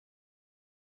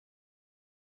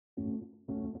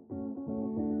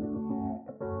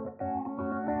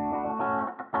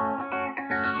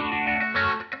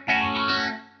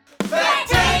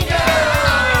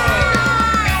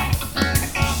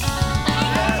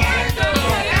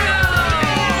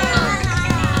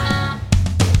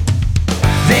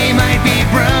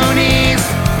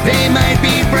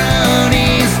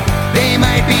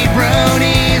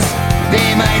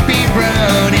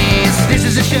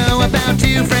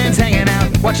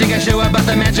watching a show about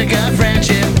the magic of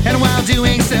friendship. And while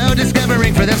doing so,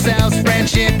 discovering for themselves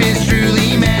friendship is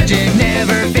truly magic.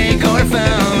 Never fake or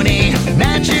phony,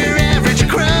 not your average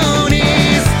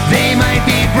cronies. They might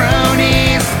be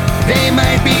bronies, they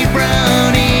might be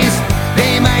bronies,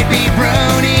 they might be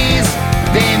bronies,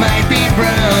 they might be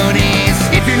bronies.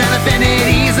 If you're not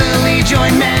offended easily,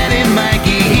 join Matt and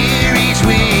Mikey here each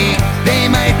week.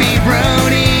 They might be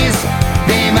bronies,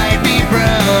 they might be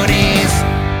bronies.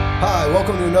 Hi,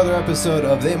 welcome to another episode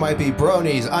of They Might Be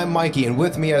Bronies. I'm Mikey, and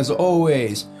with me as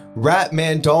always, Rat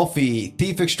Mandolfi,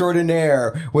 thief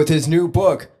extraordinaire, with his new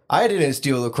book, I Didn't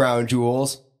Steal the Crown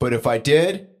Jewels, but if I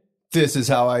did, this is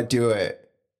how I do it.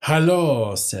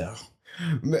 Hello, sir.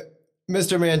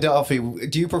 Mr. Mandolfi,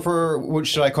 do you prefer, what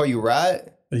should I call you,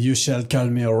 Rat? You shall call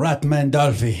me Rat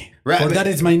Mandolfi, Rat for Man- that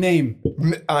is my name.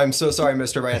 I'm so sorry,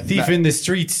 Mr. Rat. Thief in the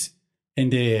streets,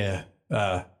 and the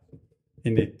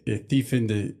thief in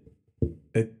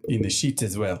the sheets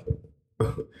as well.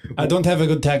 I don't have a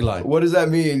good tagline. What does that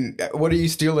mean? What are you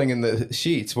stealing in the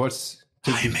sheets? What's...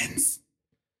 Hymens,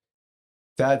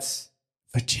 That's...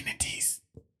 virginities,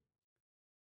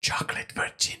 chocolate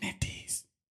virginities,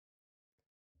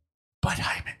 but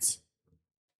hymens.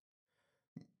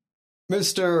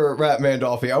 Mr. Rat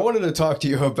Mandolfi, I wanted to talk to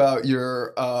you about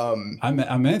your...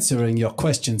 I'm answering your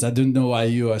questions. I don't know why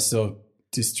you are so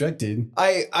distracted.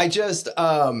 I just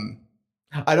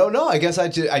I don't know. I guess I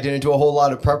didn't do a whole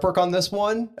lot of prep work on this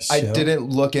one. I Sure. didn't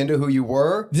look into who you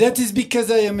were. That is because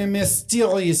I am a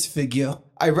mysterious figure.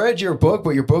 I read your book,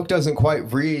 but your book doesn't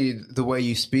quite read the way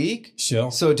you speak.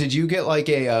 Sure. So did you get like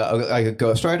a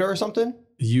ghostwriter or something?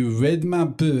 You read my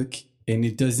book and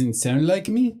it doesn't sound like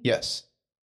me? Yes.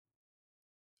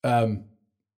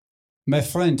 My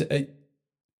friend,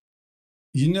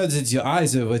 you know that your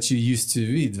eyes are what you used to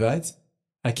read, right?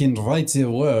 I can write the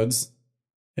words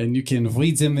and you can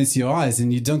read them with your eyes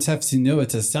and you don't have to know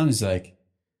what it sounds like.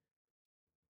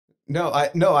 No,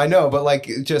 I know, but like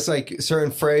just like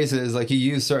certain phrases, like you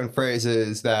use certain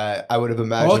phrases that I would have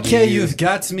imagined. Okay, you you've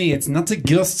got me. It's not a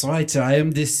ghostwriter. I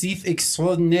am the thief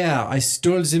extraordinaire. I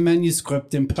stole the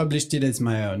manuscript and published it as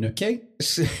my own, okay?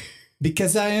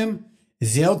 Because I am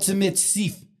the ultimate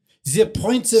thief. The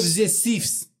prince of the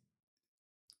thieves.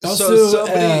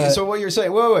 So what you're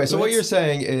saying? Wait. So what what? you're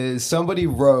saying is somebody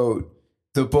wrote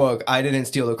the book. I didn't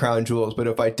steal the crown jewels, but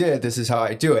if I did, this is how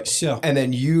I do it. Sure. And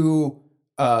then you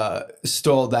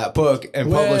stole that book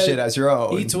and published it as your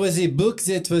own. It was a book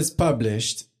that was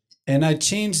published, and I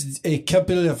changed a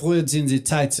couple of words in the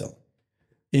title.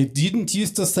 It didn't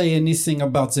used to say anything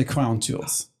about the crown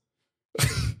jewels.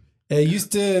 It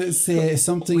used to say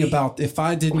something about if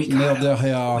I didn't murder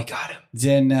her, We got him.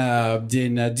 then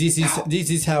this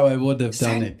is how I would have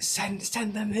done it. Send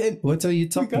them in. What are you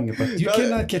talking about? You got it.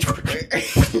 cannot get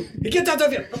get out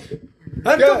of here.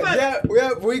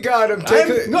 Yeah, we got him.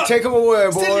 Take him away,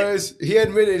 boys. He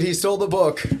admitted he stole the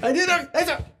book. I did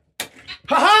it.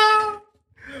 Ha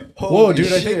Whoa, Holy dude!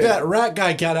 I think shit. that rat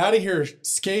guy got out of here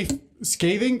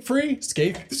scathing free,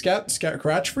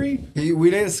 scratch free. We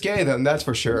didn't scare them, that's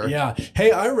for sure. Yeah.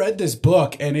 Hey, I read this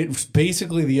book, and it's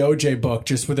basically the OJ book,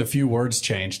 just with a few words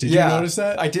changed. Did you notice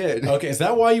that? I did. Okay, is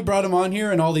that why you brought him on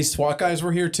here, and all these SWAT guys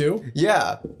were here too?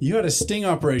 Yeah, You had a sting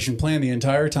operation planned the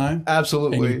entire time,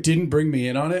 absolutely. and you didn't bring me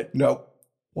in on it. Nope.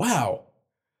 Wow.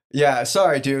 Yeah,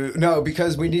 sorry, dude. No,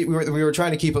 because we were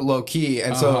trying to keep it low key,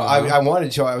 and so Uh-huh. I wanted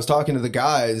to. I was talking to the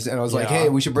guys, and I was like, Yeah. "Hey,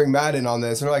 we should bring Matt in on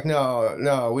this." And they're like,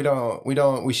 "No,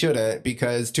 we shouldn't,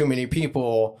 because too many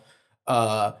people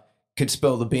could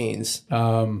spill the beans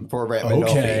for Rat Mandolfi."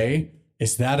 Okay.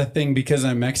 Is that a thing because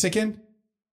I'm Mexican?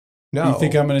 No, You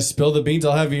think I'm going to spill the beans?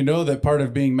 I'll have you know that part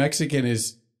of being Mexican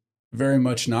is very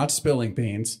much not spilling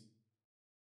beans.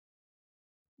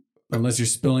 Unless you're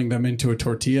spilling them into a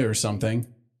tortilla or something.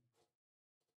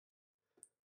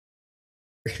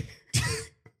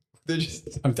 They're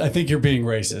just, I think you're being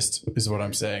racist, is what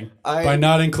I'm saying. I- By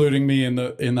not including me in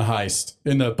the heist,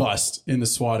 in the bust, in the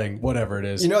swatting, whatever it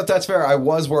is. you know what? That's fair. I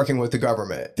was working with the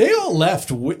government. They all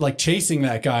left like chasing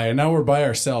that guy, and now we're by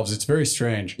ourselves. It's very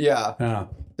strange. Yeah, Yeah.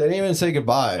 they didn't even say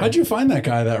goodbye. How'd you find that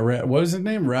guy? What was his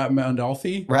name? Rat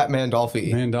Mandolfi? Rat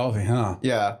Mandolfi? Mandolfi, huh?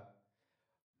 Yeah.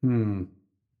 I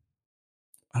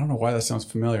don't know why that sounds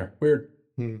familiar. Weird.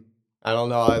 I don't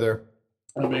know either.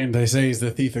 I mean, they say he's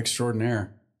the thief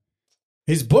extraordinaire.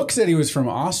 His book said he was from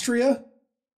Austria,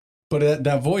 but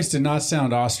that voice did not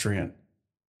sound Austrian.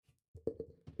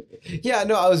 Yeah,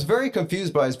 no, I was very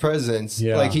confused by his presence.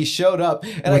 Yeah. Like he showed up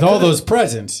and With I all couldn't- those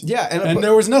presents. Yeah, And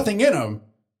there was nothing in them.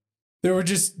 They were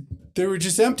just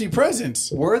empty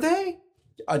presents. were they?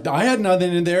 I had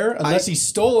nothing in there unless he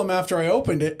stole them after I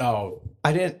opened it. Oh,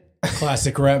 I didn't.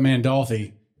 classic Rat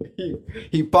Mandolfi.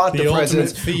 He bought the ultimate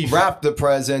presents, thief. wrapped the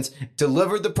presents,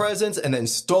 delivered the presents, and then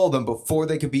stole them before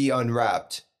they could be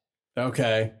unwrapped.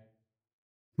 Okay.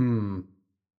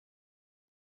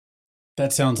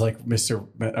 That sounds like Mr.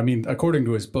 I mean, according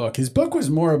to his book was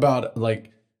more about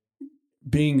like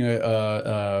being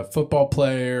a football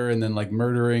player and then like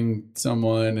murdering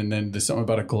someone, and then there's something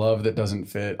about a glove that doesn't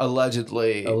fit.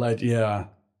 Allegedly. Yeah.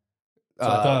 So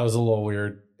I thought it was a little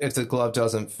weird. If the glove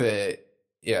doesn't fit,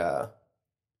 yeah.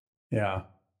 Yeah.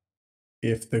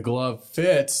 If the glove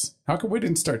fits, how come we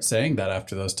didn't start saying that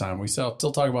after those times? We still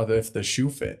talk about if the shoe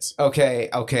fits. Okay.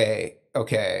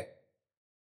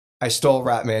 I stole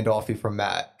Rat Mandolfi from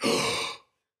Matt.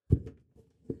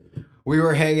 We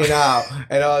were hanging out,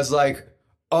 and I was like,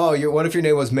 "Oh, what if your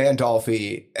name was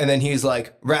Mandolfi?" And then he's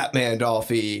like, "Rat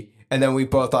Mandolfi." And then we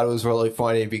both thought it was really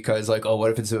funny because, like, oh,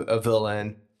 what if it's a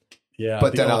villain? Yeah,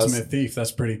 but the then ultimate thief.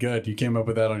 That's pretty good. You came up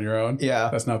with that on your own? Yeah.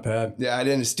 That's not bad. Yeah, I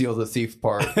didn't steal the thief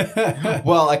part.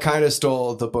 Well, I kind of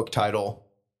stole the book title.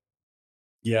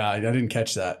 Yeah, I didn't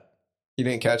catch that. You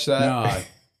didn't catch that? No.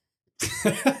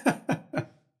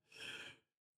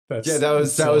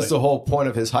 That was the whole point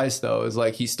of his heist, though. Is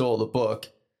like he stole the book.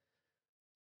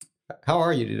 How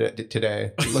are you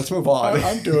today? Let's move on.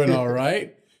 I'm doing all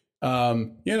right.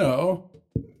 No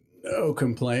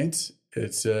complaints.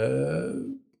 It's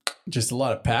just a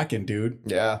lot of packing, dude.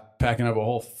 Yeah. Packing up a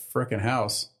whole freaking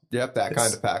house. Yep, that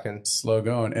kind of packing. Slow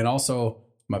going. And also,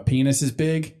 my penis is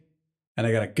big, and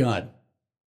I got a gun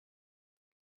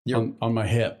on my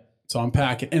hip. So I'm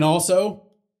packing. And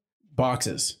also,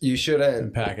 boxes. You shouldn't.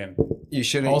 I'm packing. You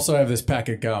shouldn't. Also, I have this pack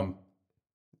of gum.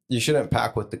 You shouldn't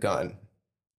pack with the gun.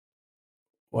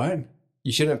 What?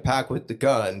 You shouldn't pack with the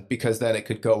gun because then it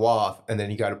could go off, and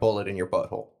then you got a bullet in your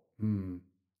butthole.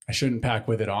 I shouldn't pack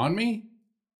with it on me?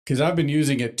 Because I've been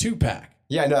using it to pack.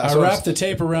 Yeah, no. I wrap the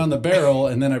tape around the barrel,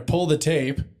 and then I pull the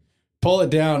tape, pull it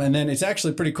down, and then it's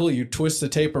actually pretty cool. You twist the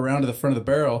tape around to the front of the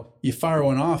barrel, you fire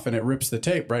one off, and it rips the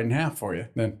tape right in half for you.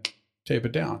 Then tape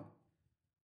it down.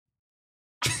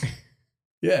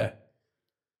 Yeah.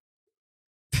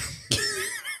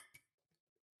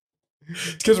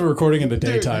 It's because we're recording in the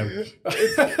daytime.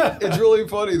 It's really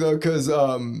funny, though, because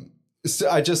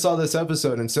I just saw this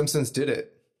episode, and Simpsons did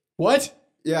it. What?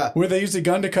 Yeah. Where they used a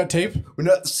gun to cut tape?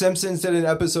 Simpsons did an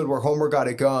episode where Homer got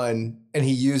a gun and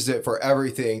he used it for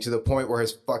everything to the point where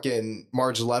his fucking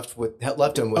Marge left him with the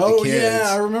kids. Oh, yeah,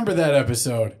 I remember that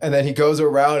episode. And then he goes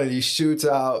around and he shoots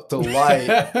out the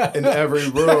light in every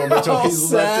room until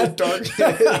he's left in darkness.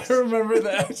 I remember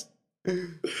that.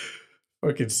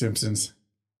 Fucking Simpsons.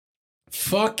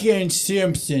 Fucking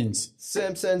Simpsons.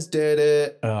 Simpsons did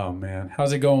it. Oh, man.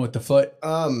 How's it going with the foot?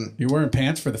 You're wearing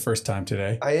pants for the first time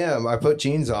today. I am. I put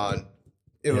jeans on.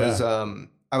 It was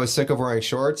I was sick of wearing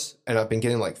shorts, and I've been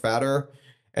getting like fatter,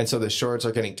 and so the shorts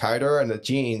are getting tighter and the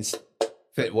jeans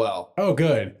fit well. Oh,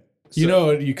 good. So, you know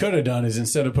what you could have done is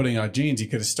instead of putting on jeans, you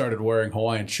could have started wearing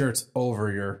Hawaiian shirts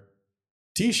over your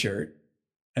t-shirt,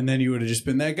 and then you would have just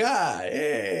been that guy.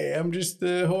 Hey, I'm just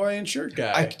the Hawaiian shirt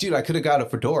guy. I could have got a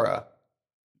fedora.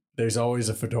 There's always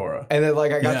a fedora. And then,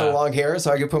 like, I got the long hair, so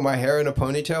I could put my hair in a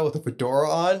ponytail with a fedora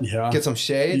on. Yeah. Get some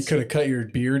shades. You could have cut your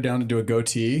beard down to do a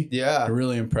goatee. Yeah. A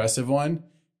really impressive one.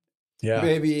 Yeah.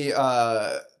 Maybe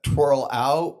twirl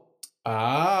out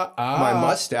my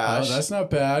mustache. Oh, that's not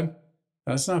bad.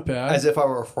 That's not bad. As if I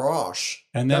were French.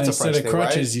 And then that's instead of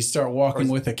crutches, right? You start walking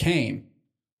with a cane.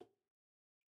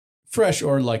 Fresh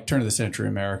or like turn of the century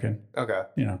American. Okay.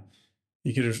 You know,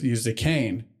 you could have used a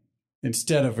cane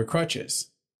instead of a crutches.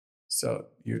 So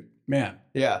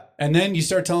yeah. And then you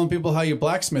start telling people how you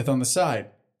blacksmith on the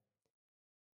side.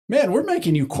 Man, we're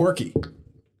making you quirky.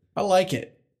 I like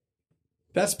it.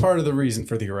 That's part of the reason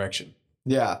for the erection.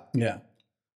 Yeah. Yeah.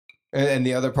 And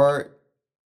the other part?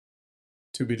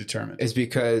 To be determined. Is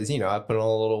because, I've put on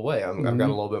a little weight. I've got a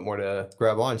little bit more to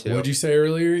grab onto. What'd you say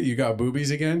earlier? You got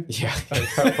boobies again? Yeah.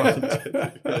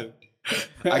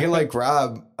 I can like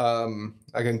grab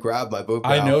my boob.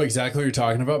 I know exactly what you're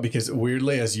talking about because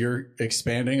weirdly, as you're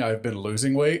expanding, I've been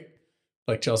losing weight.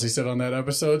 Like Chelsea said on that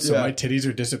episode. So my titties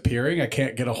are disappearing. I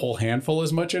can't get a whole handful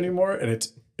as much anymore. And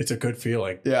it's a good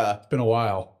feeling. Yeah. It's been a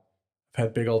while. I've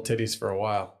had big old titties for a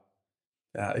while.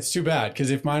 It's too bad because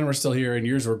if mine were still here and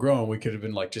yours were growing, we could have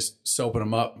been like just soaping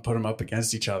them up and put them up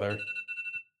against each other.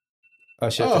 Oh,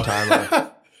 shit, the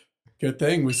timer. Good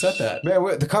thing we set that.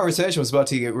 Man, the conversation was about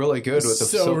to get really good with the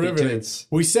soapy tits.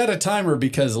 We set a timer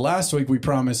because last week we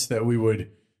promised that we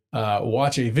would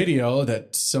watch a video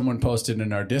that someone posted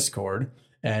in our Discord,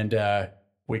 and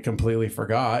we completely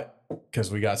forgot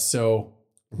because we got so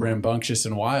rambunctious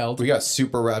and wild. We got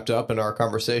super wrapped up in our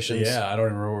conversations. Yeah, I don't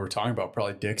even remember what we were talking about.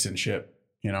 Probably dicks and shit.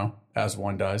 as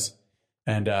one does.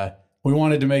 And we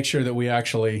wanted to make sure that we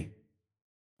actually,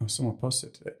 someone posted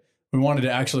it today. We wanted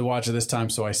to actually watch it this time.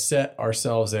 So I set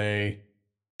ourselves a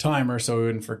timer so we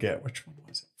wouldn't forget. Which one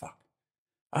was it? Fuck.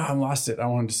 I lost it. I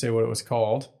wanted to say what it was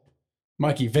called.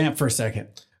 Mikey, vamp for a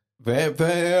second. Vamp,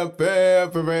 vamp,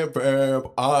 vamp, vamp, vamp.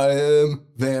 I am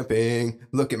vamping.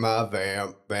 Look at my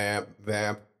vamp, vamp,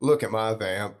 vamp. Look at my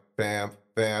vamp, vamp,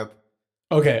 vamp.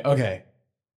 Okay.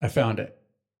 I found it.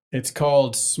 It's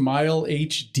called Smile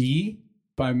HD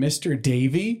by Mr.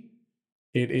 Davey.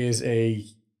 It is a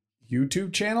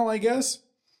YouTube channel, I guess.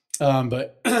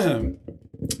 But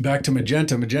back to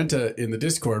Magenta. Magenta in the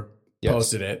Discord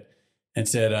posted it and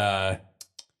said,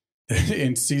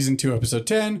 in season 2, episode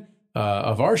 10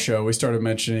 of our show, we started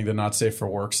mentioning the not safe for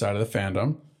work side of the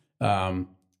fandom,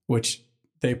 which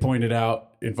they pointed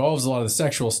out involves a lot of the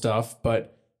sexual stuff,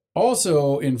 but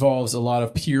also involves a lot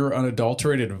of pure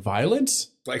unadulterated violence.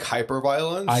 Like hyper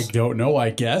violence? I don't know,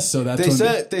 I guess. So that's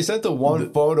they sent the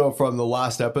one photo from the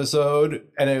last episode,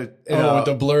 and it with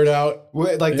the blurred out.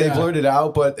 They blurred it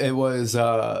out, but it was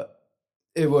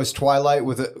Twilight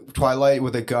with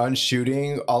a gun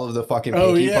shooting all of the fucking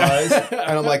Pinkie Pies, and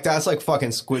I'm like, that's like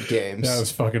fucking Squid Games. That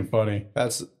was fucking funny.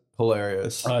 That's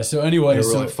hilarious. So anyway, in a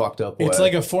really fucked up way. It's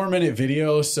like a 4-minute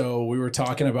video, so we were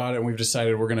talking about it, and we've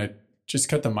decided we're gonna just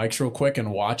cut the mics real quick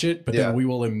and watch it, but then we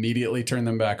will immediately turn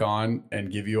them back on and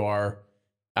give you our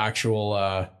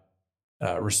actual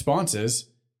responses.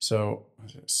 So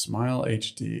Smile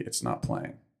HD, it's not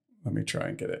playing. Let me try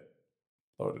and get it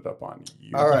loaded up on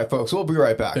you. All right, folks, we'll be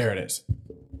right back. There it is.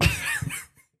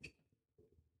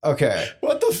 Okay.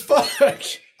 What the fuck?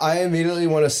 I immediately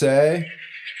want to say,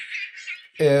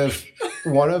 if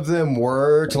one of them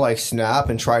were to like snap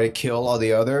and try to kill all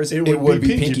the others, it would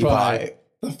be Pinkie Pie.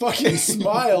 The fucking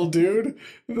smile, dude.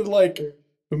 The like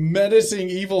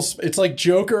menacing evil. It's like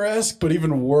Joker-esque, but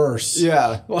even worse.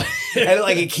 Yeah. And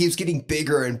like it keeps getting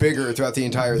bigger and bigger throughout the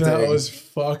entire thing. That was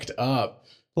fucked up.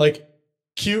 Like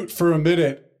cute for a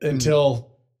minute until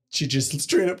she just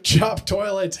straight up chopped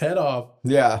Twilight's head off.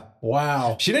 Yeah.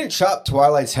 Wow. She didn't chop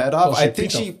Twilight's head off. Well, I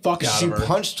think she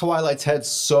punched Twilight's head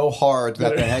so hard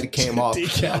that the head came off.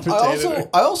 Decapitated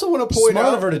I also want to point Smart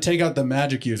out of her to take out the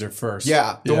magic user first.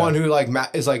 Yeah, the one who like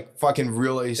is like fucking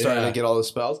really starting to get all the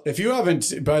spells. If you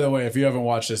haven't, by the way, if you haven't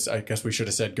watched this, I guess we should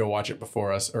have said go watch it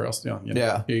before us, or else, here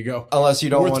you go. Unless you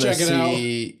don't want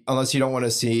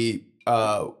to see,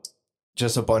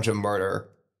 just a bunch of murder.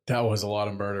 That was a lot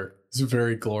of murder. It's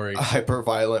very glory. Hyper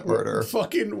violent murder.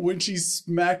 Fucking when she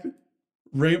slammed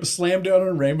down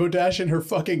on Rainbow Dash and her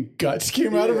fucking guts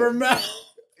came out of her mouth.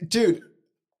 Dude.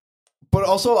 But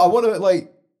also I want to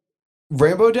like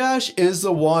Rainbow Dash is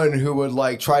the one who would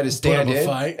like try to stand in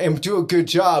and do a good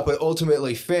job, but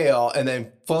ultimately fail, and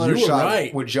then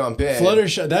Fluttershy would jump in.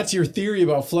 Fluttershy, that's your theory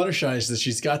about Fluttershy, is that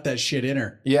she's got that shit in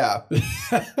her. Yeah.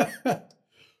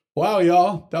 Wow,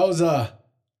 y'all. That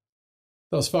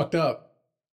was fucked up.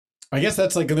 I guess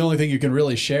that's like the only thing you can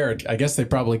really share. I guess they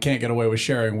probably can't get away with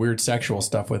sharing weird sexual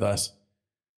stuff with us.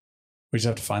 We just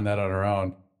have to find that on our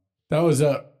own. That was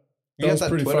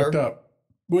pretty Twitter? fucked up.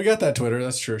 We got that Twitter.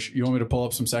 That's true. You want me to pull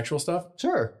up some sexual stuff?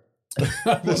 Sure.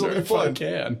 This will be fun. I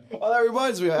can. Well, that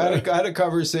reminds me. I had a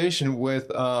conversation with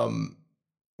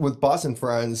Boston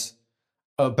friends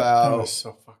about. That was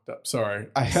so fucked up. Sorry.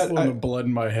 I had the blood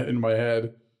in my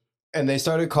head. And they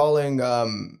started calling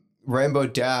Rainbow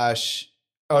Dash.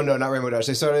 Oh no, not Rainbow Dash.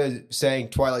 They started saying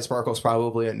Twilight Sparkle's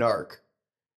probably a narc,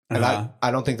 and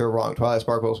I don't think they're wrong. Twilight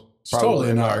Sparkle's probably totally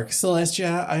a narc.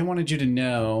 Celestia, I wanted you to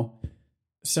know,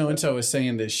 so and so is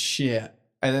saying this shit.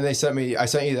 And then I sent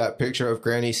you that picture of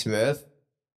Granny Smith.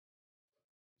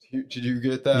 Did you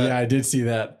get that? Yeah, I did see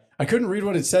that. I couldn't read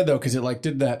what it said though, because it like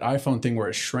did that iPhone thing where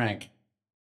it shrank.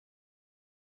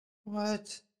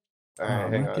 What?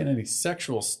 I'm not getting any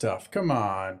sexual stuff. Come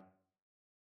on.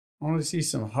 I want to see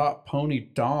some hot pony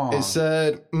dong. It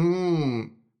said,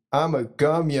 I'ma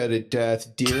gum you to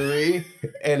death, dearie.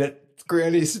 And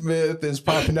Granny Smith is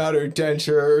popping out her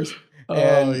dentures.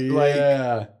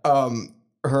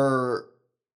 Her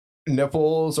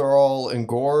nipples are all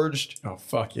engorged. Oh,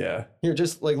 fuck yeah. Here,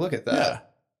 just like look at that. Yeah.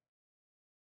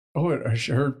 Oh,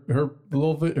 her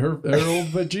old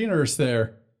vagina is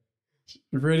there. She's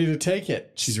ready to take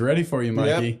it. She's ready for you,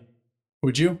 Mikey. Yep.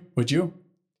 Would you? Would you?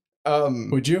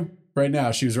 Right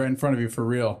now, she was right in front of you for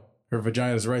real. Her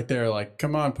vagina's right there. Like,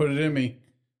 come on, put it in me.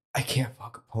 I can't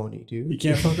fuck a pony, dude. You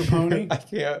can't fuck a pony? I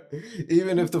can't.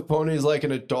 Even if the pony's like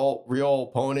an adult, real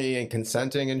pony and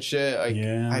consenting and shit, I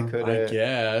couldn't. I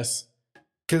guess.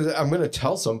 Because I'm going to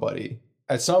tell somebody.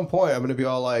 At some point, I'm going to be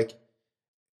all like,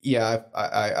 yeah,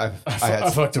 I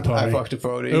fucked a pony. I fucked a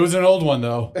pony. It was an old one,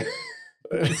 though.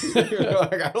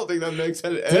 Like, I don't think that makes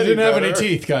any She didn't have any better.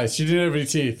 teeth, guys. She didn't have any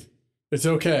teeth. It's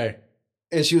okay.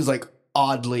 And she was like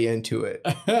oddly into it.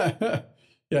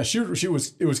 Yeah, she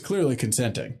was. It was clearly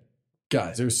consenting,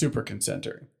 guys. It was super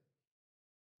consenting.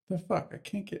 The fuck! I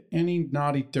can't get any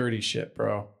naughty, dirty shit,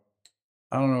 bro.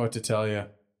 I don't know what to tell you.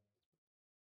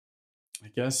 I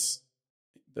guess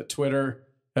the Twitter.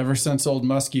 Ever since old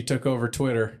Muskie took over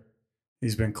Twitter,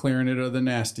 he's been clearing it of the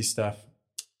nasty stuff.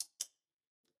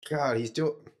 God, he's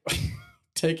doing.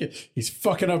 Take it. He's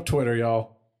fucking up Twitter,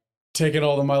 y'all. Taking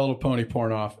all the My Little Pony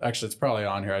porn off. Actually, it's probably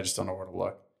on here. I just don't know where to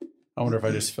look. I wonder if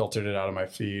I just filtered it out of my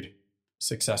feed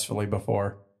successfully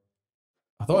before.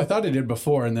 Although I thought I did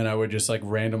before, and then I would just like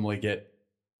randomly get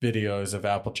videos of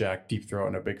Applejack deep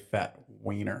throating a big fat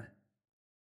wiener.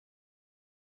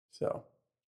 So,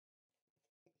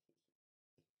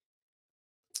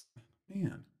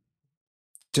 man,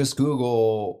 Just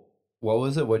Google. What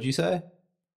was it? What'd you say?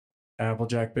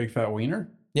 Applejack big fat wiener.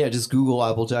 Yeah, just Google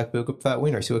Applejack Big Fat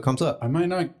Wiener. See what comes up. I might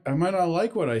not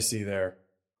like what I see there.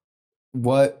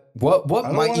 What I don't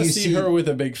might want you to see her with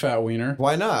a big fat wiener.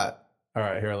 Why not? All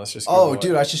right, here, let's just. Oh, Google it.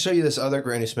 dude, I should show you this other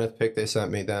Granny Smith pic they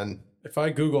sent me then. If I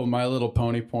Google My Little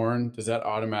Pony porn, does that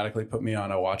automatically put me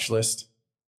on a watch list?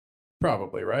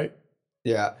 Probably, right?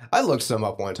 Yeah, I looked some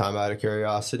up one time out of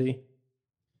curiosity.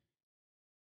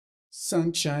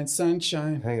 Sunshine,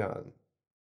 sunshine. Hang on.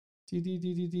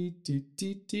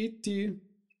 Do.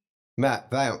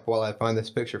 Matt, vamp while I find this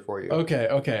picture for you. Okay.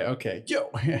 Yo,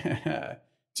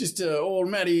 just old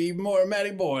Matty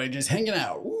boy, just hanging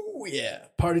out. Ooh, yeah,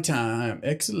 party time.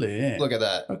 Excellent. Look at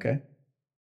that. Okay.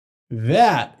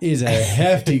 That is a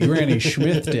hefty Granny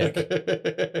Smith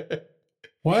dick.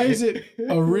 Why is it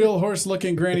a real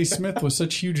horse-looking Granny Smith with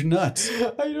such huge nuts?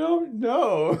 I don't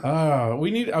know.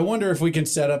 I wonder if we can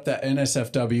set up that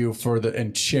NSFW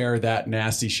and share that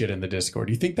nasty shit in the Discord.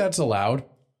 Do you think that's allowed?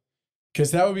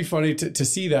 Because that would be funny to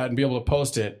see that and be able to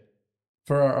post it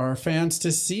for our fans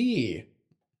to see.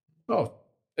 Oh,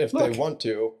 If look. they want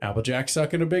to. Applejack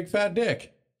sucking a big fat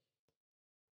dick.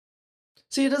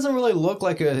 See, it doesn't really look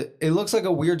like it looks like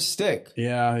a weird stick.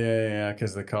 Yeah,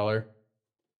 because the color.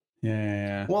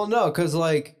 Yeah. Well, no, because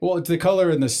like Well, it's the color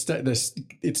and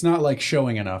it's not like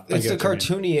showing enough. I it's the get what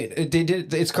you mean.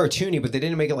 cartoony. It's cartoony, but they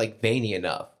didn't make it like veiny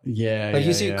enough. Yeah. Like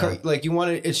you see, yeah. like you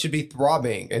want it should be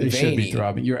throbbing and It veiny. should be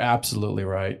throbbing. You're absolutely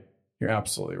right. Why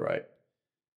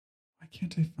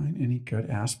can't I find any good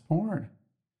ass porn?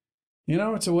 You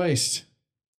know, it's a waste.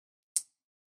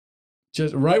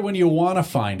 Just right when you want to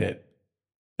find it,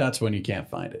 that's when you can't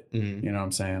find it. Mhm. You know what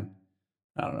I'm saying?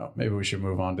 I don't know. Maybe we should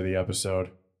move on to the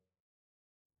episode.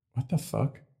 What the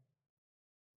fuck?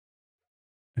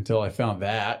 Until I found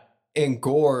that.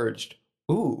 Engorged.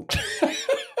 Ooh.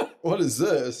 What is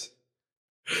this?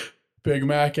 Big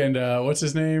Mac and what's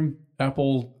his name?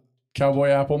 Cowboy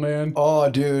Apple Man. Oh,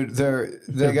 dude, they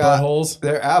Their got buttholes.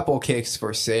 their apple cakes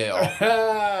for sale.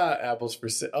 Apples for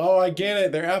sale. Oh, I get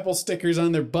it. They're apple stickers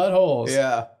on their buttholes.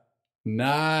 Yeah.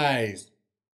 Nice.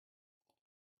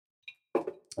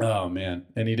 Oh, man.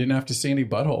 And he didn't have to see any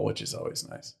butthole, which is always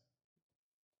nice.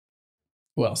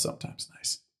 Well, sometimes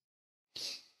nice.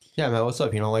 Yeah, man, what's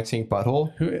up? You don't like seeing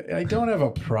butthole? I don't have a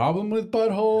problem with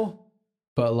butthole,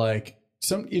 but like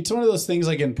it's one of those things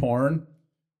like in porn,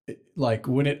 like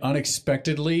when it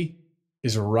unexpectedly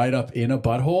is right up in a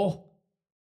butthole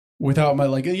without my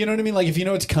like, you know what I mean? Like if you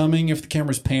know it's coming, if the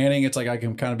camera's panning, it's like I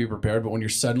can kind of be prepared. But when you're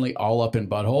suddenly all up in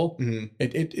butthole,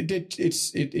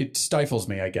 it stifles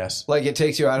me, I guess. Like it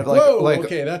takes you out of like Whoa, like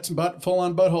okay, that's full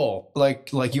on butthole.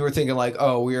 like you were thinking like,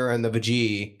 oh, we're in the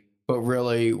vajee, but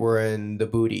really we're in the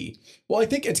booty. Well, I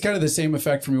think it's kind of the same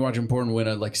effect for me watching porn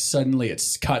when like suddenly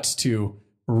it cuts to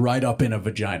right up in a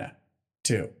vagina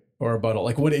too, or a butthole.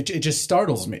 Like what it just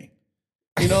startles me.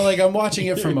 You know, like I'm watching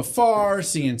it from afar,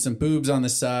 seeing some boobs on the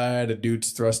side, a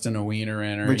dude's thrusting a wiener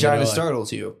in her. Vagina you know, like,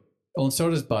 startles you. well, and so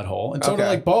does butthole, and so do Okay.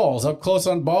 like balls, up close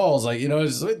on balls. Like, you know,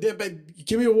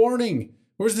 give me a warning.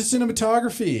 Where's the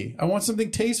cinematography? I want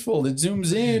something tasteful that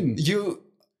zooms in.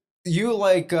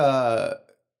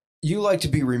 You like to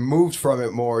be removed from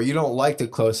it more. You don't like the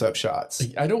close-up shots.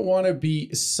 I don't want to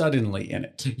be suddenly in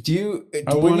it. Do you?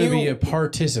 I when want to you- be a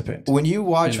participant when you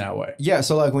watch in that way. Yeah,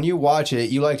 so like when you watch it,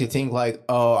 you like to think like,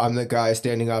 oh, I'm the guy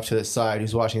standing off to the side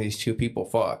who's watching these two people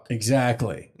fuck.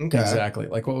 Exactly. Okay. Exactly.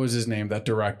 Like what was his name? That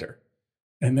director.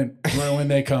 And then when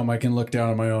they come, I can look down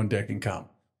on my own dick and come.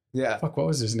 Yeah. Fuck, what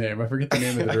was his name? I forget the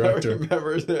name of the I don't director.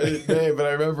 remember his name, but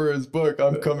I remember his book,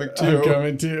 I'm Coming Too. I'm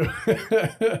coming too.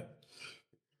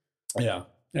 Yeah.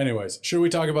 Anyways, should we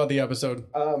talk about the episode?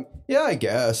 Yeah, I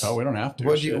guess. Oh, we don't have to.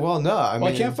 Well, Shit. well, no. I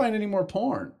Well, mean, I can't find any more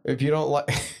porn. if you don't like,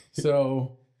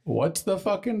 So what's the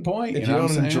fucking point? If know you what don't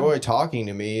I'm saying? enjoy talking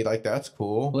to me, like that's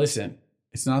cool. Listen,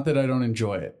 it's not that I don't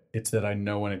enjoy it. It's that I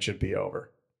know when it should be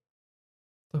over.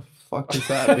 The fuck does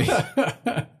that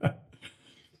mean?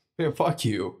 Man, fuck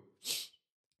you.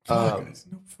 Fuck, there's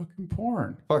no fucking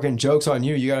porn. Fucking joke's on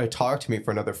you. You gotta talk to me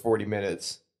for another 40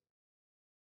 minutes.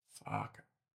 Fuck.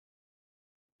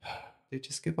 Dude,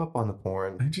 just give up on the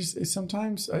porn.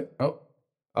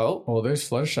 Oh, well, there's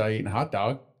Fluttershy eating a hot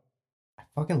dog. I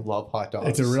fucking love hot dogs.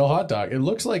 It's a real hot dog. It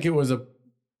looks like it was a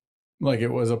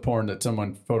porn that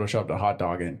someone photoshopped a hot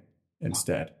dog in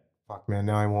instead. Fuck, man.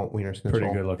 Now I want wiener schnitzel.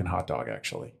 Pretty good looking hot dog,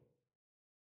 actually.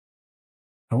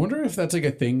 I wonder if that's like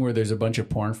a thing where there's a bunch of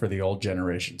porn for the old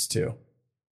generations too.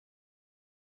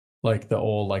 Like the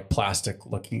old, like plastic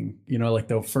looking, like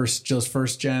the first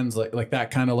gens, like that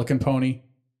kind of looking pony.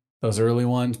 Those early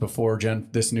ones before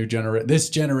this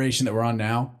generation that we're on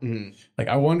now. Mm-hmm. Like,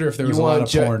 I wonder if there was a lot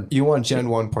of porn. You want Gen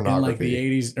 1 pornography. In like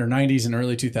the 80s or 90s and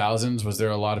early 2000s, was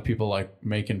there a lot of people like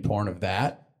making porn of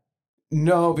that?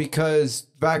 No, because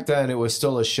back then it was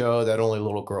still a show that only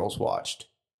little girls watched.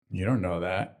 You don't know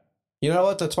that. You know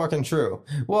what? That's fucking true.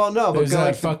 Well, no, but there's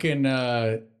that fucking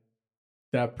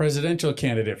that presidential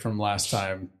candidate from last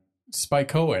time, Spike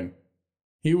Cohen.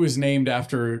 He was named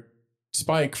after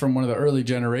Spike from one of the early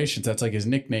generations. That's like his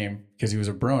nickname because he was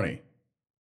a brony.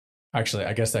 Actually,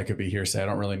 I guess that could be hearsay. I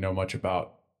don't really know much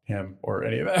about him or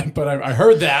any of that, but I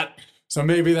heard that, so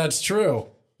maybe that's true.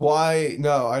 Why?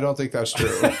 No, I don't think that's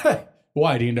true.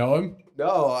 Why? Do you know him?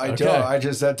 No, I don't.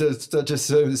 That just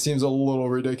seems a little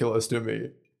ridiculous to me.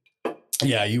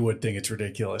 Yeah, you would think it's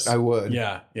ridiculous. I would.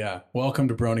 Yeah. Welcome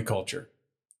to brony culture,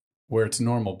 where it's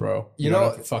normal, bro. You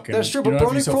know, that's true. But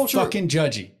brony culture, fucking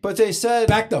judgy. But they said,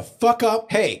 back the fuck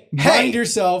up. Hey, mind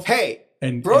yourself. Hey,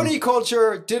 and brony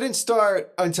culture didn't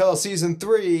start until season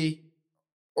 3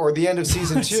 or the end of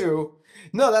season 2.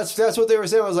 No, that's what they were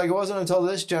saying. I was like, it wasn't until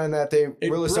this gen that they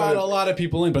really started. Brought a lot of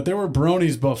people in, but there were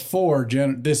bronies before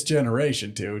this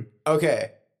generation, dude.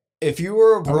 Okay. If you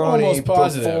were a brony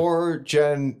before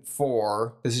Gen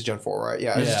 4, this is Gen 4, right?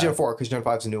 Yeah, this is Gen 4 because Gen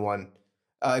 5 is a new one.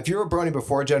 If you were a brony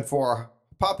before Gen 4,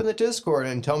 pop in the Discord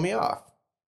and tell me off.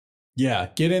 Yeah,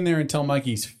 get in there and tell Mikey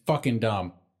he's fucking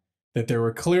dumb. That there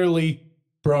were clearly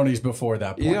bronies before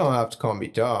that point. You don't have to call me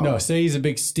dumb. No, say he's a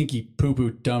big stinky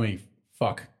poo-poo dummy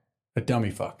fuck. A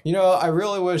dummy fuck. You know, I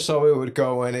really wish somebody would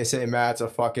go in and say Matt's a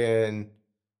fucking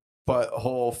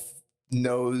butthole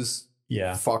nose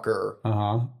fucker.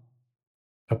 Uh-huh.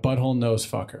 A butthole nose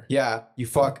fucker. Yeah, you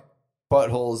fuck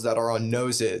buttholes that are on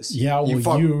noses. Yeah, well, you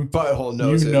fuck butthole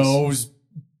noses. You nose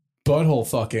butthole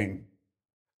fucking.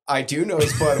 I do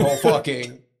nose butthole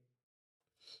fucking.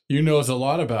 You knows a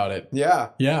lot about it.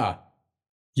 Yeah. Yeah.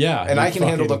 Yeah. And I can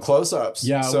handle the close-ups.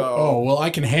 Yeah. So. I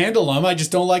can handle them. I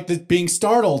just don't like being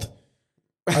startled.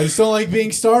 I just don't like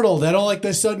being startled. I don't like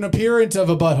the sudden appearance of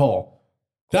a butthole.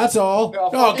 That's all.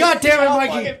 Oh, God damn it,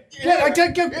 Mikey. Yeah,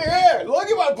 look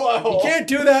at my butthole. You can't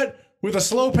do that with a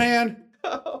slow pan.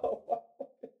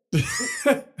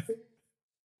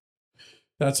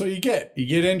 That's what you get. You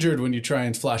get injured when you try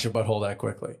and flash a butthole that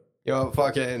quickly. Yo,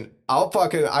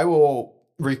 I will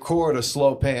record a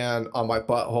slow pan on my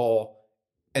butthole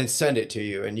and send it to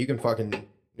you, and you can fucking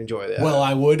enjoy that. Well,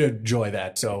 I would enjoy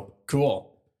that, so cool.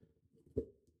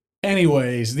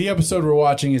 Anyways, the episode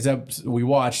we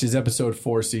watched is episode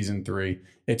 4, season 3.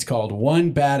 It's called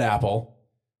One Bad Apple.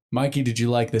 Mikey, did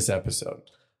you like this episode?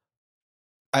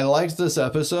 I liked this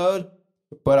episode,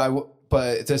 but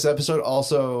this episode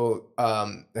also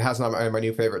has my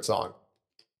new favorite song.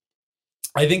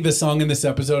 I think the song in this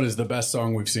episode is the best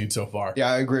song we've seen so far.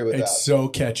 Yeah, I agree with that. It's so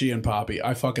catchy and poppy.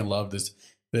 I fucking love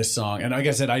this song. And like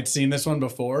I said, I'd seen this one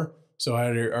before, so I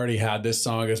already had this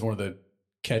song as one of the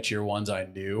catchier ones I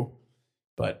knew.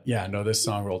 But yeah, no, this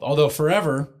song rolled. Although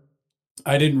Forever,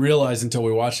 I didn't realize until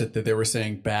we watched it that they were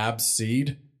saying Bab's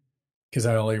Seed, because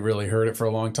I only really heard it for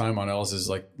a long time on Ellis's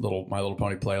like My Little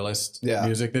Pony playlist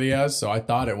music that he has. So I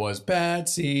thought it was bad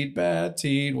seed,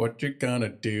 what you gonna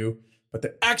do? But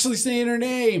they're actually saying her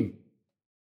name.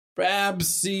 Bab's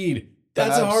Seed.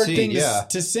 That's a hard thing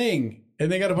to sing.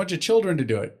 And they got a bunch of children to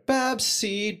do it. Bab's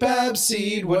Seed,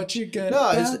 what you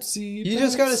gonna you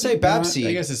just gotta say Bab Seed.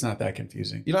 I guess it's not that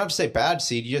confusing. You don't have to say Bab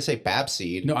Seed, you just say Bab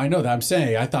Seed. No, I know that. I'm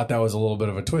saying I thought that was a little bit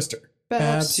of a twister.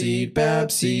 Bab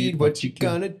Seed, what you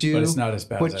gonna do? But it's not as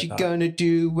bad as I What you thought. gonna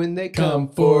do when they come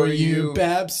for you?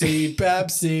 Bab Seed.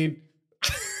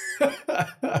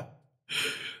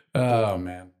 Oh,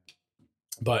 man.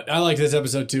 But I like this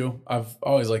episode, too. I've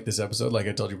always liked this episode. Like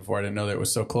I told you before, I didn't know that it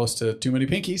was so close to Too Many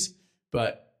Pinkies.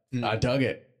 But I dug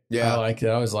it. Yeah. I liked it.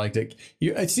 I always liked it.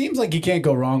 It seems like you can't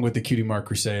go wrong with the Cutie Mark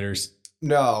Crusaders.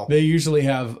 No. They usually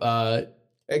have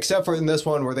Except for in this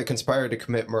one where they conspire to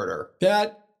commit murder.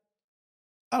 That,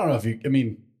 I don't know if you, I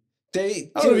mean, I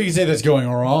don't know if you can say that's going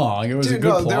wrong. It was a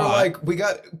good plot. They were like, we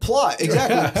got plot.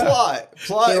 Exactly.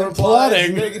 plot. They were and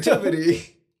plotting. Negativity.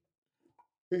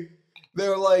 They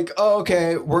were like, oh,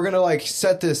 okay, we're going to like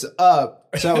set this up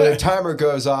so when the timer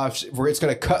goes off, where it's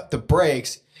going to cut the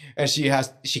brakes and she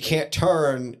can't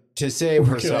turn to save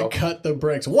herself. Cut the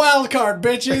brakes. Wild card,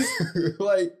 bitches.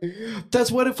 Like, that's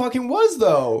what it fucking was,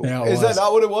 though. Yeah, it Is was. that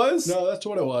not what it was? No, that's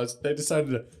what it was. They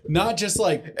decided to not just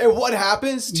like And what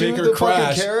happens to make her the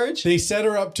crash. fucking carriage? They set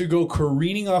her up to go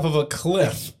careening off of a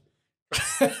cliff.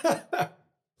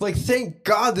 Like, thank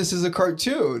God this is a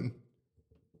cartoon.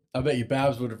 I bet you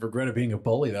Babs would have regretted being a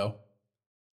bully, though.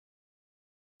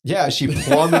 Yeah, she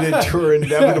plummeted to her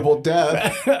inevitable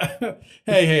death.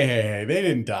 Hey. They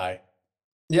didn't die.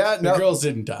 Yeah, The girls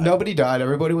didn't die. Nobody died.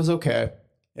 Everybody was okay.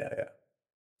 Yeah.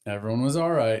 Everyone was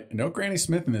all right. No Granny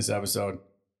Smith in this episode.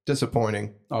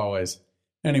 Disappointing. Always.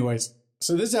 Anyways,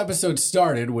 so this episode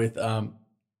started with,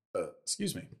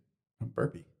 excuse me, I'm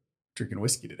burpy. Drinking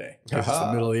whiskey today. It's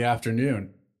the middle of the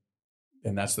afternoon.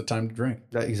 And that's the time to drink.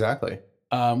 Exactly.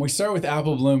 We start with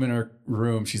Apple Bloom in her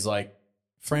room. She's like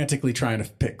frantically trying to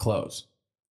pick clothes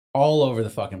all over the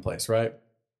fucking place, right?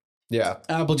 Yeah.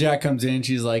 Applejack comes in.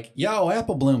 She's like, yo,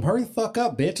 Apple Bloom, hurry the fuck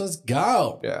up, bitch. Let's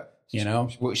go. Yeah. You know?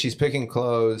 She's picking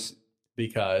clothes.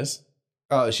 Because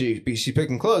She's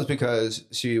picking clothes because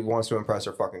she wants to impress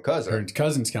her fucking cousin. her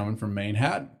cousin's coming from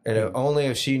Manhattan. And only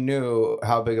if she knew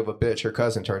how big of a bitch her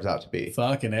cousin turns out to be.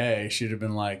 Fucking A. She'd have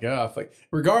been like, oh, fuck.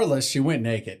 Regardless, she went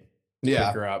naked. Yeah.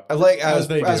 Pick her up. Like, As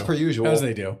they do. as per usual. As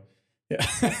they do.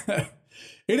 Yeah.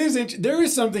 It is. There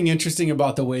is something interesting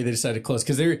about the way they decided to close,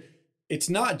 because it's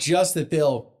not just that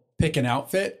they'll pick an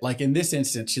outfit. Like in this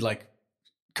instance, she like,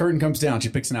 curtain comes down, she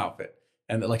picks an outfit.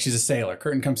 And like she's a sailor.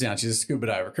 Curtain comes down, she's a scuba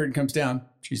diver. Curtain comes down,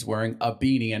 she's wearing a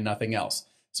beanie and nothing else.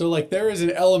 So like there is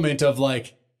an element of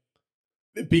like,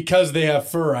 because they have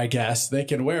fur, I guess, they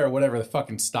can wear whatever the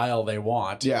fucking style they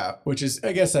want. Yeah. Which is,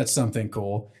 I guess that's something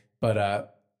cool.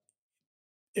 But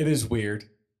it is weird.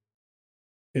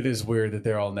 It is weird that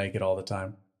they're all naked all the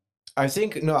time. I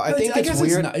think it's guess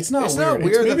weird. It's not It's weird. not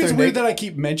weird Maybe it's that weird that I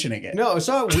keep mentioning it. No, it's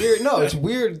not weird. No, it's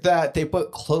weird that they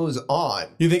put clothes on.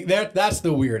 You think that's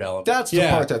the weird element? That's the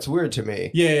part that's weird to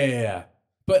me. Yeah.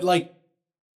 But like,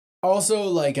 also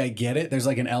like I get it. There's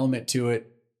like an element to it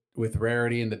with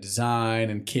rarity and the design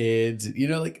and kids. You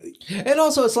know, like, And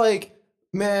also, it's like,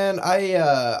 man,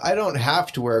 I don't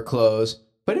have to wear clothes,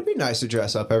 but it'd be nice to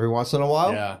dress up every once in a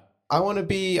while. yeah. I want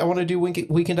to do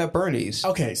Weekend at Bernie's.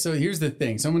 Okay, so here's the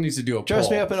thing. Someone needs to do a Dress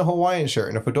poll. me up in a Hawaiian shirt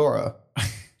and a fedora.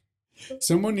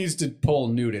 Someone needs to poll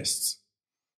nudists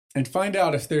and find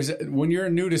out if when you're a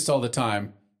nudist all the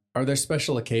time, are there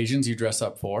special occasions you dress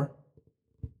up for?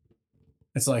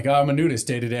 It's like, oh, I'm a nudist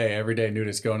day to day, every day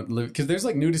nudist going to live. Because there's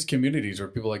like nudist communities where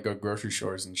people like go grocery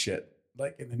stores and shit,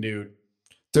 like in the nude.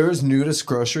 There's nudist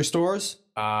grocery stores.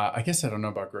 I guess I don't know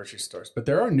about grocery stores, but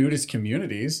there are nudist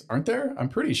communities, aren't there? I'm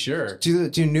pretty sure. Do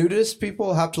nudist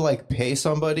people have to like pay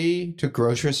somebody to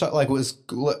grocery shop? Like what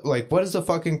is the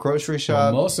fucking grocery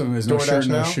shop? Well, most of them is no DoorDash shirt,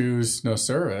 no now? shoes, no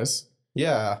service.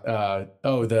 Yeah.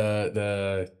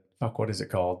 The fuck, what is it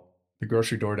called? The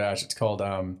grocery DoorDash. It's called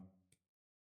I know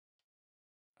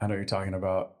what you're talking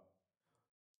about.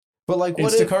 But like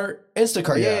Instacart.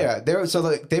 Instacart, Yeah.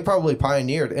 yeah. They probably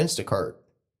pioneered Instacart.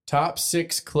 Top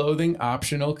 6 clothing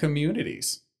optional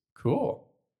communities. Cool.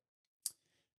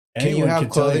 Can you Anyone have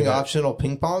can tell clothing that optional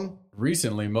ping pong?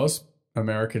 Recently, most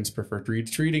Americans prefer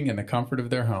retreating in the comfort of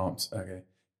their homes. Okay.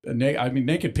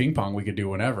 Naked ping pong we could do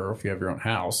whenever if you have your own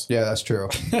house. Yeah, that's true.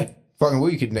 Fucking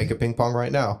we could make a ping pong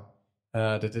right now.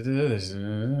 Let's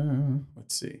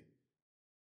see.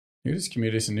 Nudist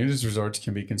communities and nudist resorts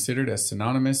can be considered as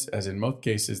synonymous, as in most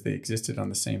cases they existed on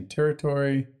the same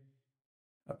territory.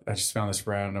 I just found this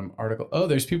random article. Oh,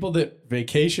 there's people that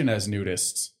vacation as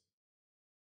nudists.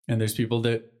 And there's people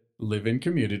that live in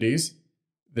communities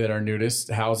that are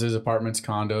nudist houses, apartments,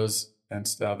 condos, and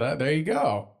stuff. There you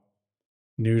go.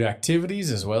 Nude activities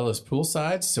as well as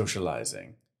poolside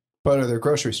socializing. But are there